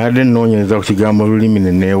nadde nnoonyereza ku kigambo olulimi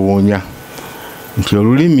ne neewuunya nti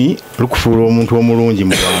olulimi lukufuula omuntu omulungi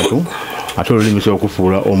mu bantu ate olulimi so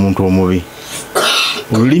okufuula omuntu omubi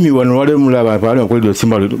olulimi wano wali mulaba pale ko lyo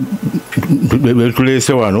Simba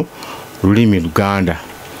tuleese wano lulimi Luganda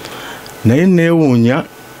naye neewuunya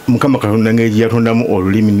Mukama Katonda ng'egi yatondamu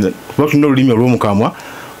olulimi lwatunda olulimi olw'omukamwa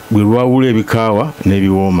gwe lwawula ebikaawa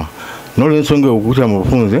n'ebiwooma n'olwensonga okukuta mu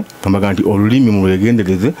bufunze amaga nti olulimi mu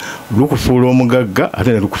lwegendereze lukufuula omugagga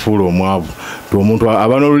ate ne lukufuula omwavu. Omuntu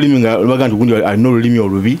aba n'olulimi nga baga nti gundi alina olulimi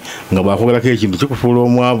olubi nga bw'akwogerako ekintu kikufuula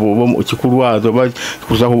omwavu oba kikulwaza oba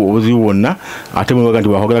kikusaako obuzibu bwonna, ate bwe baga nti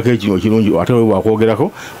bw'akwogerako ekintu ekirungi ate bwe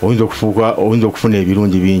bw'akwogerako oyinza okufuna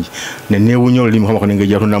ebirungi bingi. Ne neewuunya olulimi Mukama n'engeri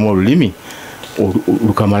gy'atondamu olulimi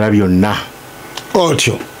lukamala byonna.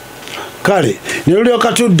 Otyo kale ne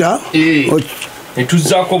lulyoka tudda ne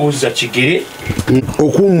tuzzaako buzza kigere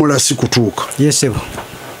okuwummula si kutuuka. Yesebo.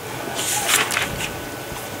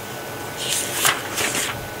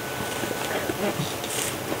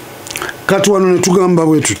 Kati wano ne tugamba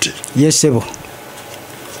bwe tuti. Yesebo.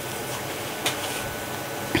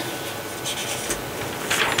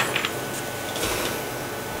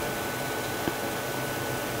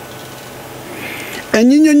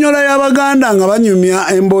 Ennyinyonnyola y'Abaganda nga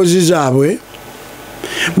banyumya emboozi zaabwe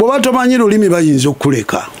bw'oba tomanyi lulimi bayinza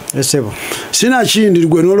okukuleka. Yesebo. Sinakindi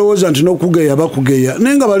gwe n'olowooza nti n'okugeya bakugeya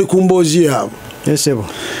naye nga bali ku mboozi yaabwe. Yesebo.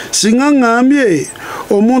 Singa ngambye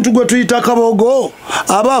omuntu gwe tuyita Kabogo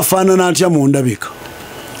aba afaanana atya mu ndabika?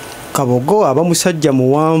 Kabogo aba musajja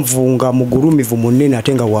muwanvu nga mugulumivu munene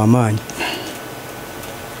ate nga w'amaanyi.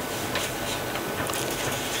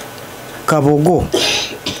 Kabogo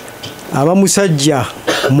aba musajja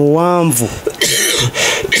muwanvu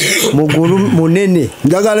mugulu munene.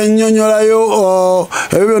 Njagala ennyonnyolayo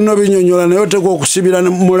ebyo byonna binyonnyola naye oteekwa okusibira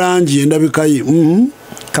mu langi endabika ye.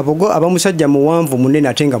 Kabogo aba musajja muwanvu munene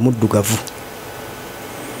ate nga muddugavu.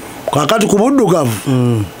 Kakati ku buddugavu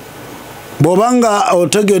bw'oba nga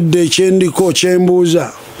otegedde ekyendiko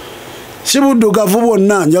kyembuuza si buddugavu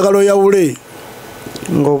bwonna, njagala oyawule.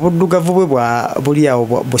 Ng'obuddugavu bwe buli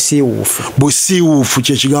awo busiiwuufu. Busiiwuufu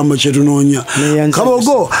kye kigambo kye tunoonya.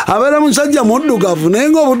 Kabogo abeera musajja muddugavu naye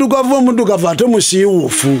ng'obuddugavu omuddugavu ate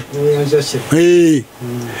musiiwuufu.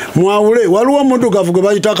 Mwawule, waliwo omuddugavu gwe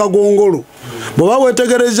bayita akagongolo. Bw'oba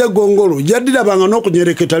weetegereza eggongolo jaddirabanga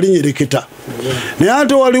n'okunyereketa linyereketa. Naye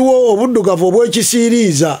ate waliwo obuddugavu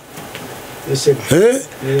obw'ekisiiriiza.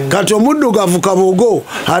 Kati omuddugavu Kabogo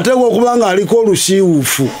ate okuba nga aliko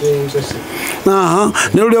olusiiwuufu.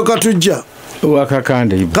 Ne lulyoka tujja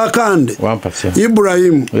Kakande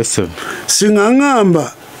Ibrahim. Singa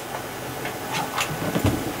ngamba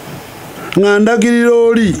nga ndagirira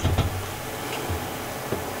oli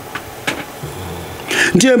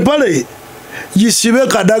nti empale gisibe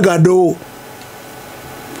kadagado,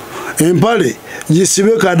 empale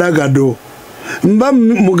gisibe kadagado, mba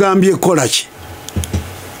mugambye kola ki?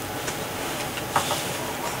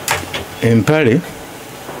 Empale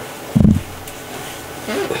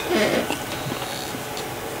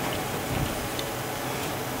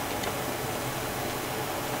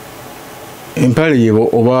yebo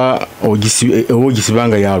oba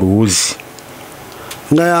ogisibanga ya luwuzi.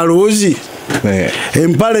 Nga ya luwuzi?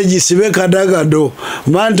 Empale gisibe kadagado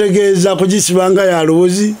mba ntegeeza kugisibanga ya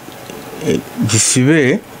luwuzi?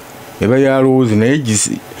 Gisibe eba ya luwuzi naye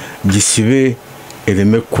gisibe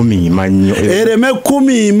ereme kumiima nnyo. Ereme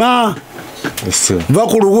kumiima? Va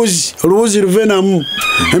ku luwuzi, oluwuzi luve namu.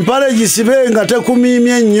 Empale gisibe nga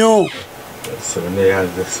tekumiimye nnyo.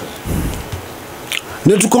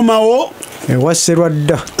 Ne tukomawo ewa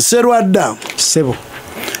Serwadda. Sebo.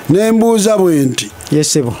 Nembuuza bwe nti.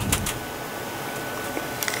 Yesebo.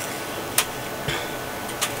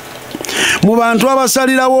 Mu bantu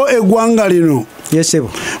abasalirawo eggwanga lino.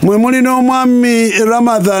 Yesebo. Mwe mulina omwami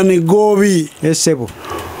Ramadhan Gobi. Yesebo.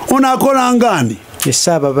 Onakola ngani?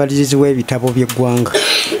 Ssaababalirizi w'ebitabo by'eggwanga.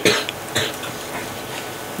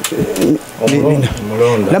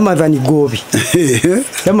 Ramadhan Gobi.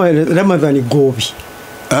 Ramadhan Gobi.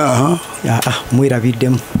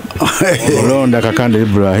 Mwerabiddemu. Omulonda Kakande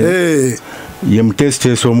Ibrahim ye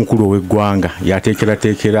mutesiteesi omukulu ow'eggwanga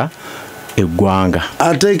yateekerateekera eggwanga.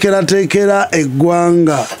 Ateekerateekera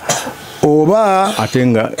eggwanga oba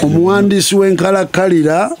omuwandiisi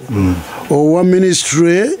w'enkalakkalira owa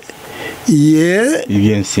ministry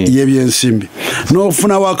y'ebyensimbi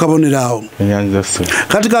n'ofunawo akabonero awo.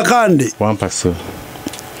 Kati Kakande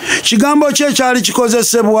kigambo ki ekyali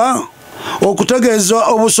kikozesebwa okutegeeza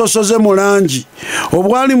obusosoze mu langi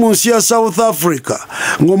obwali mu nsi ya South Africa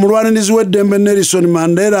ng'omulwanirizi w'eddembe Nelson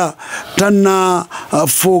Mandela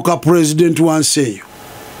tannafuuka pulezidenti wa nsi eyo?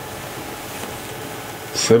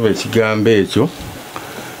 Sebe ekigambo ekyo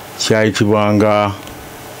kyayitibwanga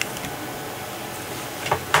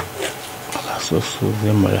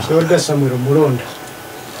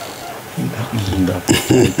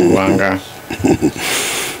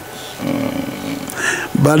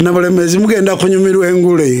Bannabulembezi mugenda kunyumirwa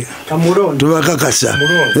engule tubakakasa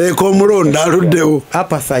omulonda aluddewo.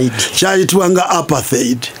 Apartheid. Kyayitibwanga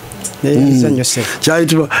apartheid.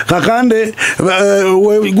 kyayitibwa kakande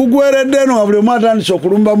gugweredde no buli omu atandise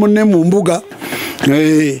okulumba munne mu mbuga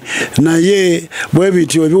naye bwe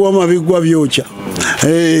bityo ebiwama biggwa byokya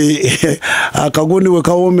akagundi we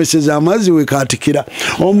kawoomeseza amazzi we katikira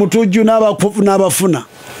omutujju n'abafuna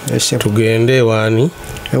tugende ewaani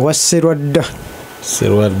ewa Serwadda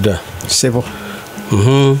sebo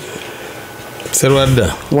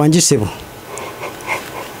Serwadda wangi sebo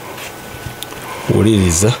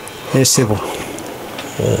wuliriza sebo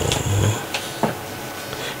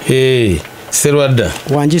Serwadda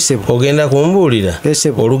wangi sebo ogenda kumbuulira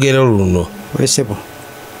olugero luno sebo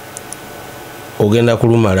ogenda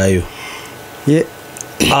kulumalayo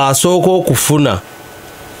asooka okufuna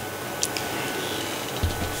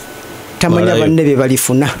tamanya banne bye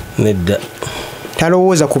balifuna nedda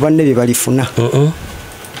talowooza ku banne bye balifuna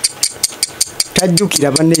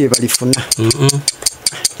tajjukira banne bye balifuna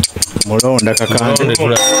mulonda kakande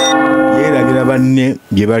yeerabira banne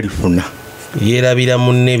bye balifuna yeerabira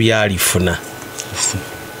munne byalifuna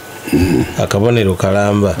akabonero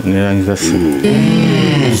kalamba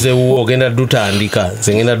zewo ogenda dutandika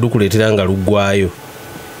nze ngenda dukuleetera nga luggwayo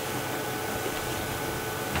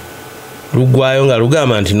nga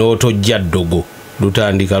lugamba nti n'otojja ddogo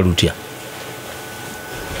lutandika lutya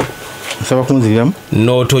nsaba kunziramu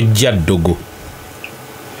n'otojja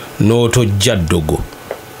ddogo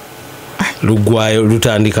luggwayo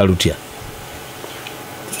lutandika lutya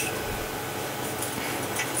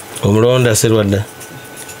omulonda Serwadda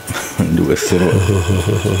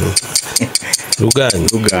luganya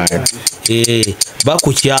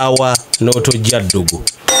bakukyawa n'otojja ddogo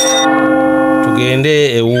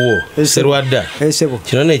tugende ewuwo Serwadda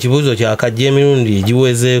kino n'ekibuuzo kyakajja emirundi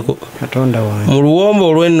egiwezeeko mu luwombo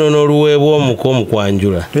olw'ennono oluweebwa omuko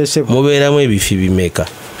omukwanjula mubeeramu ebifi bimeka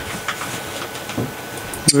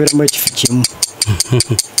mubeeramu ekifi kimu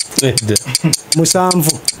 7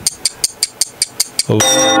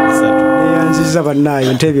 eyanziza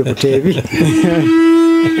bannaayo nteebye buteebi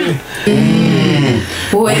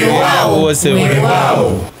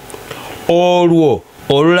olwo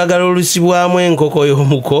olulagala olusibwamu enkoko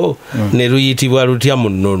y'omuko ne luyitibwa lutya mu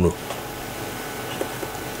nnono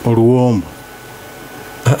oluwombo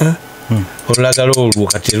olulagala olwo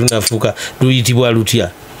kati lunafuuka luyitibwa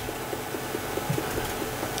lutya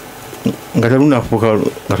nga telunafuuka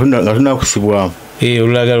nga tunakusibwamu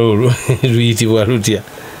olulagala olwo luyitibwa lutya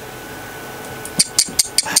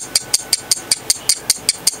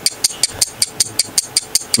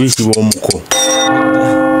luyitibwa omuko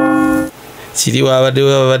kiriwo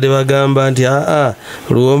abadde bagamba nti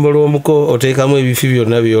oluwombo lw'omuko oteekamu ebifi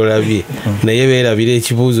byonna byolabye naye beerabira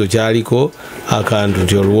ekibuuzo kyaliko akantu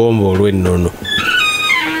nti oluwombo olw'ennono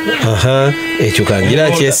ekyo kangira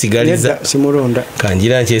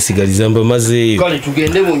nkyesigaliza mbamazeeyo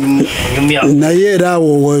naye era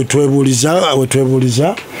awo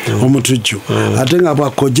wetwebuuliza omutujju ate nga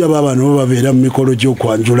bakojja babano bo babeera mu mikolo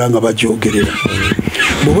gy'okwanjula nga bagyogerera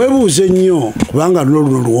bwebuuze nnyo kubanga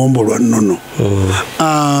luno luwombo lwa nnono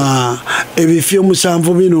ebifi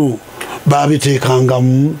 7 bino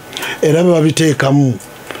babiteekangamu era babiteekamu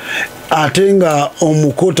ate nga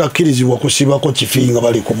omuko takkirizibwa kusibako kifi nga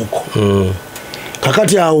bali ku muko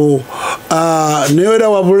kakati awo naye era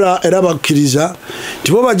wabula era bakkiriza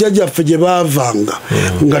nti bo bajjajjaffe gye baavanga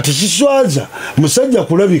nga tekiswaza musajja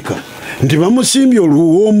kulabika nti bamusimbye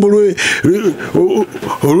oluwombo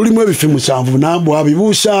olulimu ebifi 7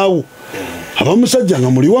 nabwabibuusaawo abamusajja nga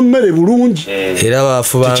muliwa mmere bulungi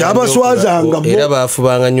tekyabaswazanga era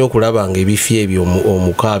baafubanga nnyo okulaba nga ebifi ebyo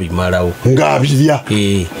omuko abimalawo ng'abirya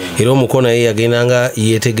era omuko naye yagendanga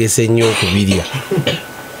yeetegese nnyo okubirya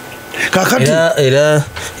kakati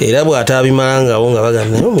era bw'ataabimalangawo nga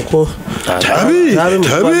bagamba naye omuko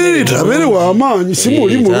tabiri w'amaanyi si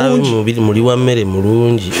muli mulungi muli wa mmere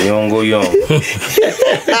mulungi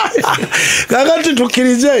kakati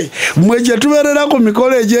tukkirize mmwe gye tubeerera ku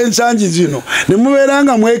mikolo egy'ensangi zino ne mubeera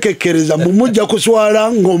nga mwekekkereza mujja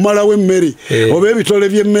kuswala ng'omalawo emmere oba ebitole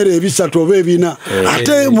by'emmere 3 oba 4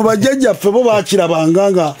 ate mu bajjajjaffe bo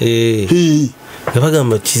baakirabanga nga nga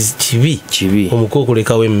bagamba kibi omuko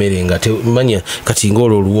okulekawo emmere nga temanya kati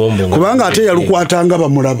ngaolwo oluwombo kubanga ate yalukwatanga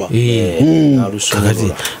bamulaba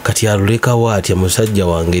kati alulekawo atya musajja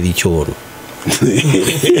wange likyono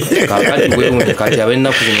kakati bwerungi kati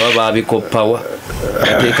abennaku zino baba babikoppawa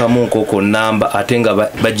bateekamu nkoko namba ate nga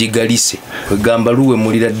bagigalise kwegamba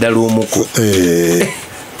luwemulira ddala omuko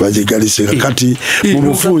bagigalise kati mu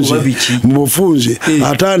bufunze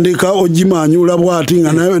atandika ogimanyula bwati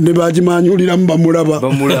nga ne bagimanyuliramu bamulaba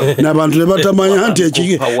n'abantu ne batamanya nti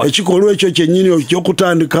ekikolwa ekyo kyennyini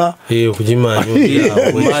ekyokutandika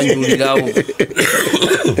okugimanyulirawo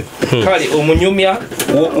kale omunyumya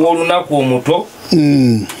w'olunaku omuto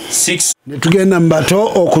 6 netugenda mu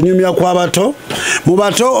bato okunyumya kw'abato mu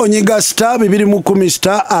bato onyiga star 210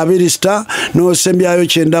 star 2 star n'osembyayo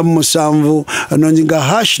 9 n'onyiga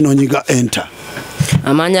hash n'onyiga enter.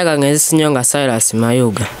 Amanya gange Sinyonga Cyrus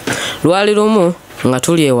Mayuga. Lwali lumu nga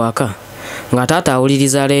tuli ewaka nga taata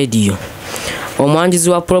awuliriza radio. Omwanjizi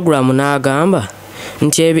wa programu n'agamba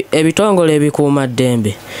nti ebitongole ebikuuma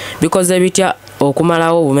ddembe bikoze bitya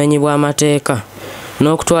okumalawo obumenyi bw'amateeka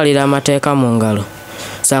n'okutwalira amateeka mu ngalo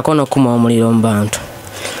saako n'okukuma omuliro mu bantu.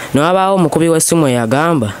 N'wabaawo omukubi w'essimu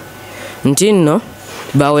eyagamba nti nno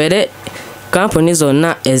bawere kampuni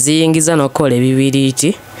zonna eziyingiza n'okukola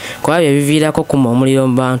ebibiriiti kuba bye biviirako okukuma omuliro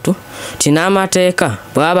mu bantu ti n'amateeka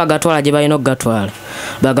bw'aba bagatwala gye balina okugatwala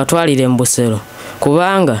bagatwalire mu busero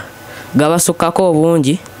kubanga gabasukkako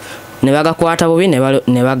obungi ne bagakwata bubi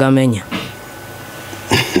ne bagamenya.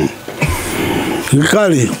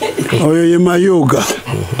 Kale oyo ye Mayuga.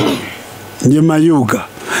 Ye Mayuga.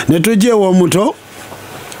 Ne tujje wo muto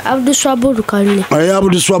Abduswabul Kalule. Ayi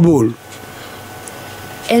Abduswabul.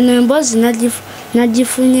 Eno embozi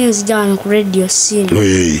nagifunye nzijana ku radio Simba.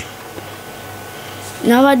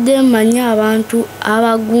 Nabadde manya abantu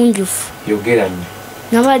abagunjufu. Yogera nnyo.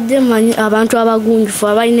 Nabadde manya abantu abagunjufu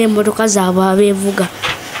abalina emmotoka zaabwe abeevuga.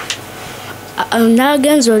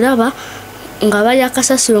 Nagenza olaba nga bali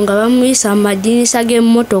akasasiro nga bamuyisa amadinisa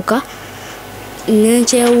g'emmotoka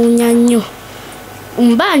nenkyewuunya nnyo.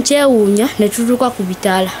 Mba nkyewuunya ne tutuuka ku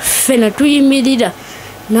bitaala ffe ne tuyimirira.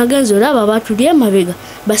 Nagenza olaba batuli emabega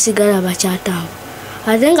basigala bakyatamba.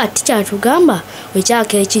 Ate nga tikyatugamba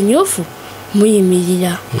wekyaka ekinyufu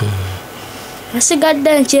muyimirira.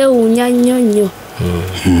 Nasigadde nkyewuunya nnyo nnyo.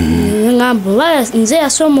 Ngamba oba nze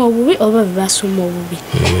yasoma obubi oba basoma obubi.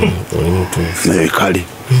 Kale.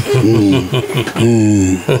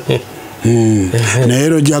 Naye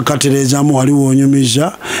ero gyakatereezaamu waliwo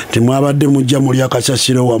onyumiza temwabadde mujja mulya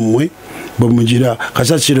kasasiro wammwe bwe mugira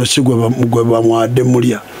kasasiro si gwe bamwadde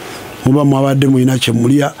mulya muba mwabadde mulina kye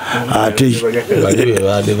mulya ate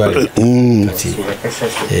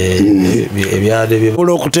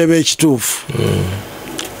olw'okuteeba ekituufu.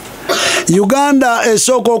 Uganda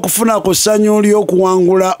esooka okufuna ku ssanyu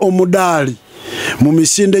ly'okuwangula omudaali mu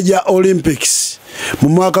misinde gya Olympics mu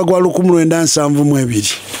mwaka gwa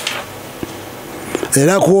 1972.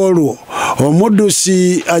 Era ku olwo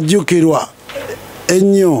omuddusi ajjukirwa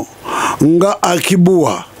ennyo nga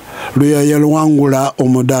Akibuwa lwe yaluwangula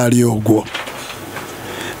omudaali ogwo.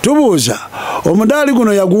 Tubuuza omudaali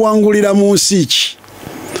guno yaguwangulira mu nsi ki?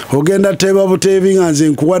 Ogenda teeba buteebi nga nze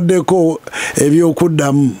nkuwaddeko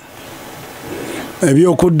ebyokuddamu.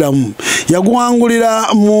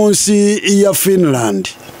 Yaguwangulira mu nsi ya Finland,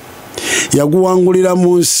 yaguwangulira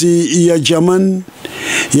mu nsi ya German,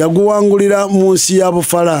 yaguwangulira mu nsi ya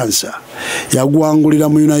Bufalansa, yaguwangulira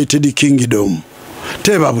mu United Kingdom.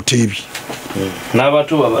 Teeba buteebi.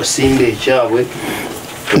 N'abato babasimba ekyabwe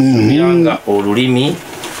tosobyanga olulimi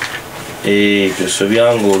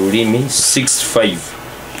tosobyanga olulimi 65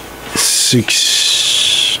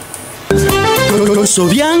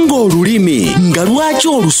 tosobyanga olulimi nga lwaki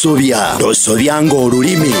olusobya tosobyanga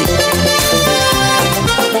olulimi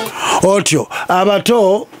otyo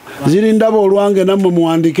abato zirindaba olwange nammwe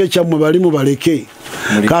muwandike kyammwe bali mubaleke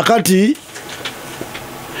kakati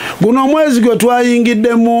guno omwezi gwe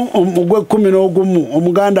twayingiddemu ogw'E11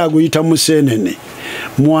 omuganda aguyita Museenene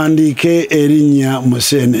muwandike erinnya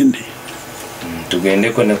Museenene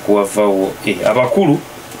tugendeko ne kuwavawo abakulu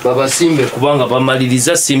babasimbe kubanga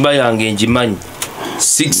bamaliriza Simba yange njimanyi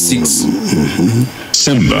 66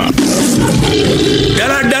 Simba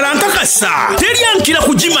ddala nkakasa teryankira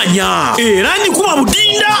kugimanya era nyikuba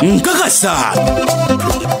budinda nkakasa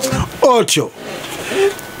otyo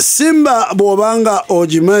Simba bw'obanga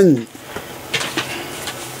ogimanyi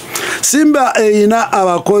Simba eyina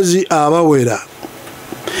abakozi abawera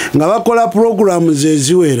nga bakola programu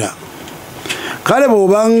eziwera. Kale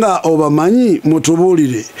bw'obanga obamanyi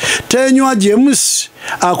mutubuulire Tenywa James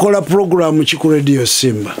akola programu ki ku radio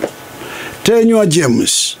Simba? Tenywa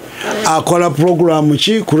James akola programu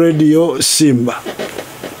ki ku radio Simba?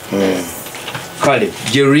 Kale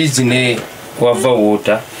Jerry's ne wava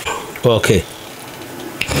water. Okay.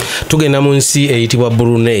 Tugenda mu nsi eyitibwa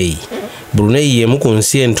Brunei. Brunei yemu ku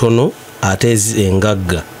nsi entono ate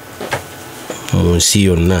engagga mu nsi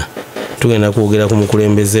yonna. Tugenda kwogera ku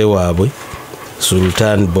mukulembeze waabwe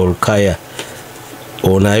Sultan Bolkaya.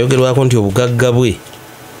 Ono ayogerwako nti obugagga bwe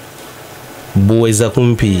buweza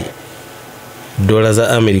kumpi dola za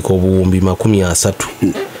Amerika obuwumbi 30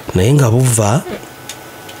 naye nga buva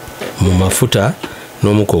mu mafuta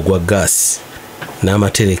n'omuko gwa gas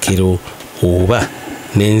n'amaterekero oba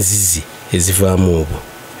n'enzizi ezivaamu obwo.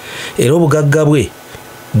 Era obugagga bwe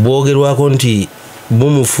bwogerwako nti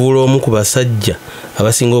bumufuula omu ku basajja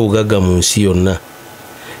abasinga obugagga mu nsi yonna.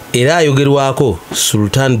 Era ayogerwako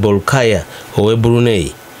Sultan Bolkiah ow'e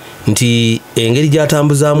Brunei nti engeri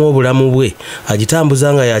gy'atambuzaamu obulamu bwe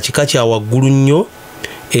agitambuza nga ya kika kya waggulu nnyo,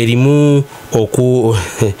 erimu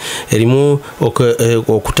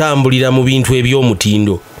okutambulira mu bintu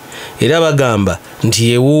eby'omutindo. Era bagamba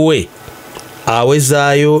nti ewuwe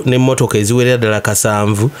awezaayo n'emmotoka eziwerera ddala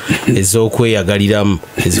 7 ez'okweyagaliramu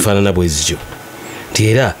ezifaanana bwe zityo. Nti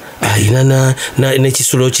era alina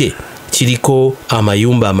n'ekisulo kye kiriko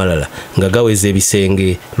amayumba amalala nga gaweza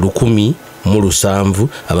ebisenge 107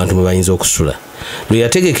 abantu mwe bayinza okusula. Lwe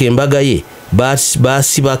yategeka embaga ye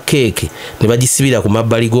baasiba keeke ne bagisibira ku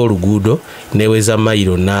mabbali g'oluguudo neweza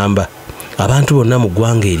mayiro namba. Abantu bonna mu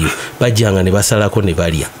ggwanga eryo bajjanga ne basalako ne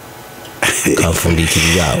balya.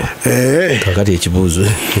 Kanfundiikirira awo. Kakati ekibuuzo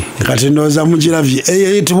kati ndowooza mugiravye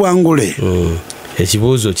eyitibwa ngule.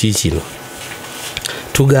 Ekibuuzo kiikino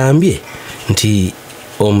tugambye nti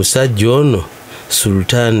omusajja ono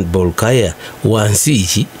Sultan Bolkiah wansi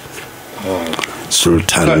ki?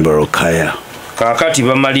 Sultan Bolkiah. Kakati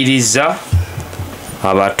bamaliriza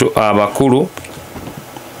abakulu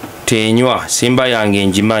tenywa Simba yange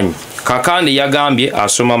njimanyi. Kakande yagambye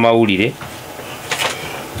asoma mawulire.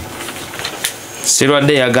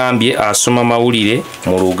 Serwadde yagambye asoma mawulire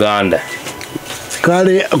mu Luganda.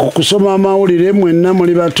 Kale kusoma mawulire mwenna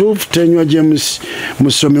muli batuufu. Tenywa James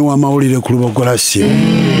musomi wa mawulire ku Lubogola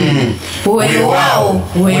simu.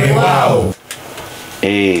 Weewaawo.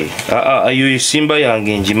 Ayo Simba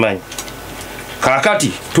yange njimanyi.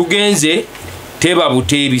 Kakati tugenze teba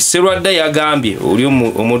buteebi. Serwadde yagambye oli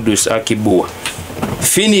omuddusi akibuwa.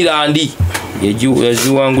 Finland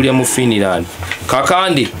yaziwangulya mu Finland.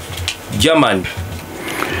 Kakande German.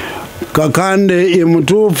 Kakande ye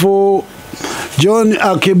mutuufu. John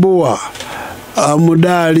Akibuwa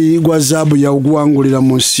mudaali gwa zaabu yawangulira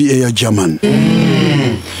mu nsi eya German.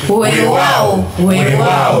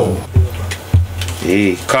 Weewaawo.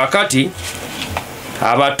 Kakati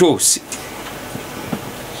abato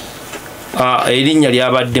erinnya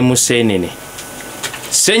lyabadde Museenene.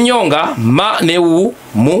 Ssenyonga ma ne wu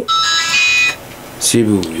mu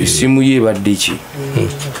simu yebadde ki?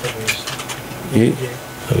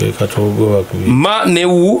 Ma ne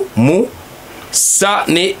wu mu sa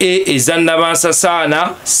ne e ezannabansa saana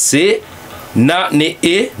se na ne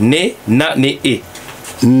e ne na ne e.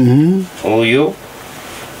 Oyo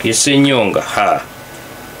Ssenyonga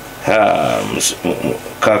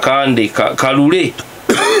Kakande Kalule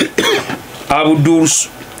Abdul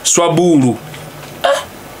Swabulu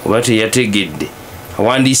wate yategedde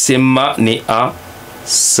awandiise ma ne a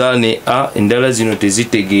sa ne a endala zino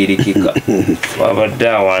tezitegeerekeka. Wabadde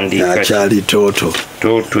awandiika akyali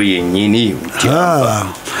toto yennyini.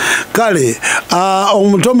 Kale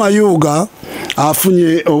omuto Mayuga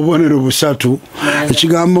afunye obubonero 3.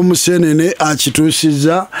 Ekigambo Museenene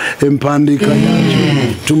akituusizza empandiika yakyo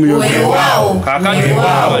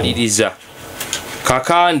tumuyogerwaliriza.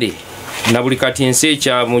 Kakande na buli kati ensi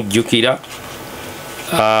ekyamujjukira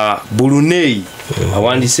Brunei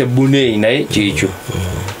awandiise Brunei naye kyekyo.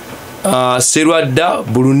 Serwadda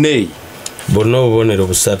Brunei bonna obubonero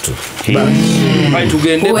 3.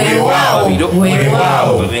 Tugende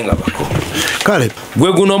kale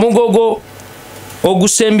gwe guno omugogo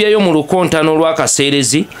ogusembyayo mu lukontano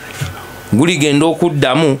lw'akaseerezi guligenda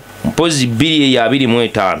okuddamu mpozi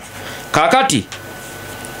 225. Kakati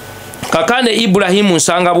Kakande Ibrahimu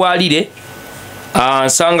nsanga bwalire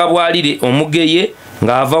omugeye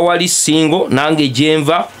ng'ava wali Singo nange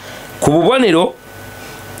gyenva ku bubonero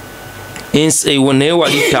naye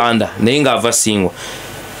wali Tanda naye ng'ava Singo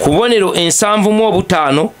ku bubonero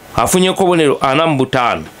 75 afunyeko obubonero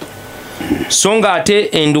 45. So nga ate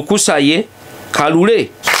endukusa ye Kalule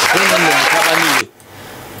mutabaniwe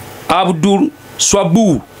Abdul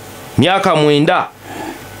Swabulu myaka 9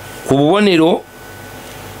 ku bubonero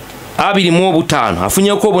 25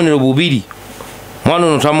 afunyeko obubonero 2. Mwana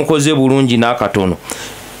ono tamukoze bulungi n'akatono.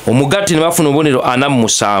 Omugati ne bafuna obubonero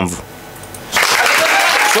 47.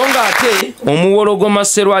 So nga ate omuwologoma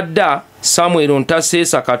Serwadda Samuel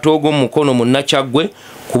Ntaseesa Katoogo mukono mu Nakyagwe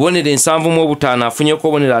ku bubonero 75 afunyeko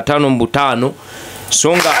obubonero 55.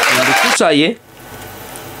 So nga endukusa ye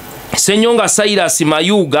Ssenyonga Cyrus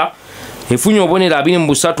Mayuga efunye obubonero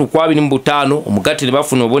 23 ku 25. Omugati ne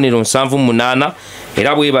bafuna obubonero 78.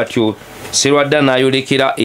 Era bwe batyo Serwadda n'ayolekera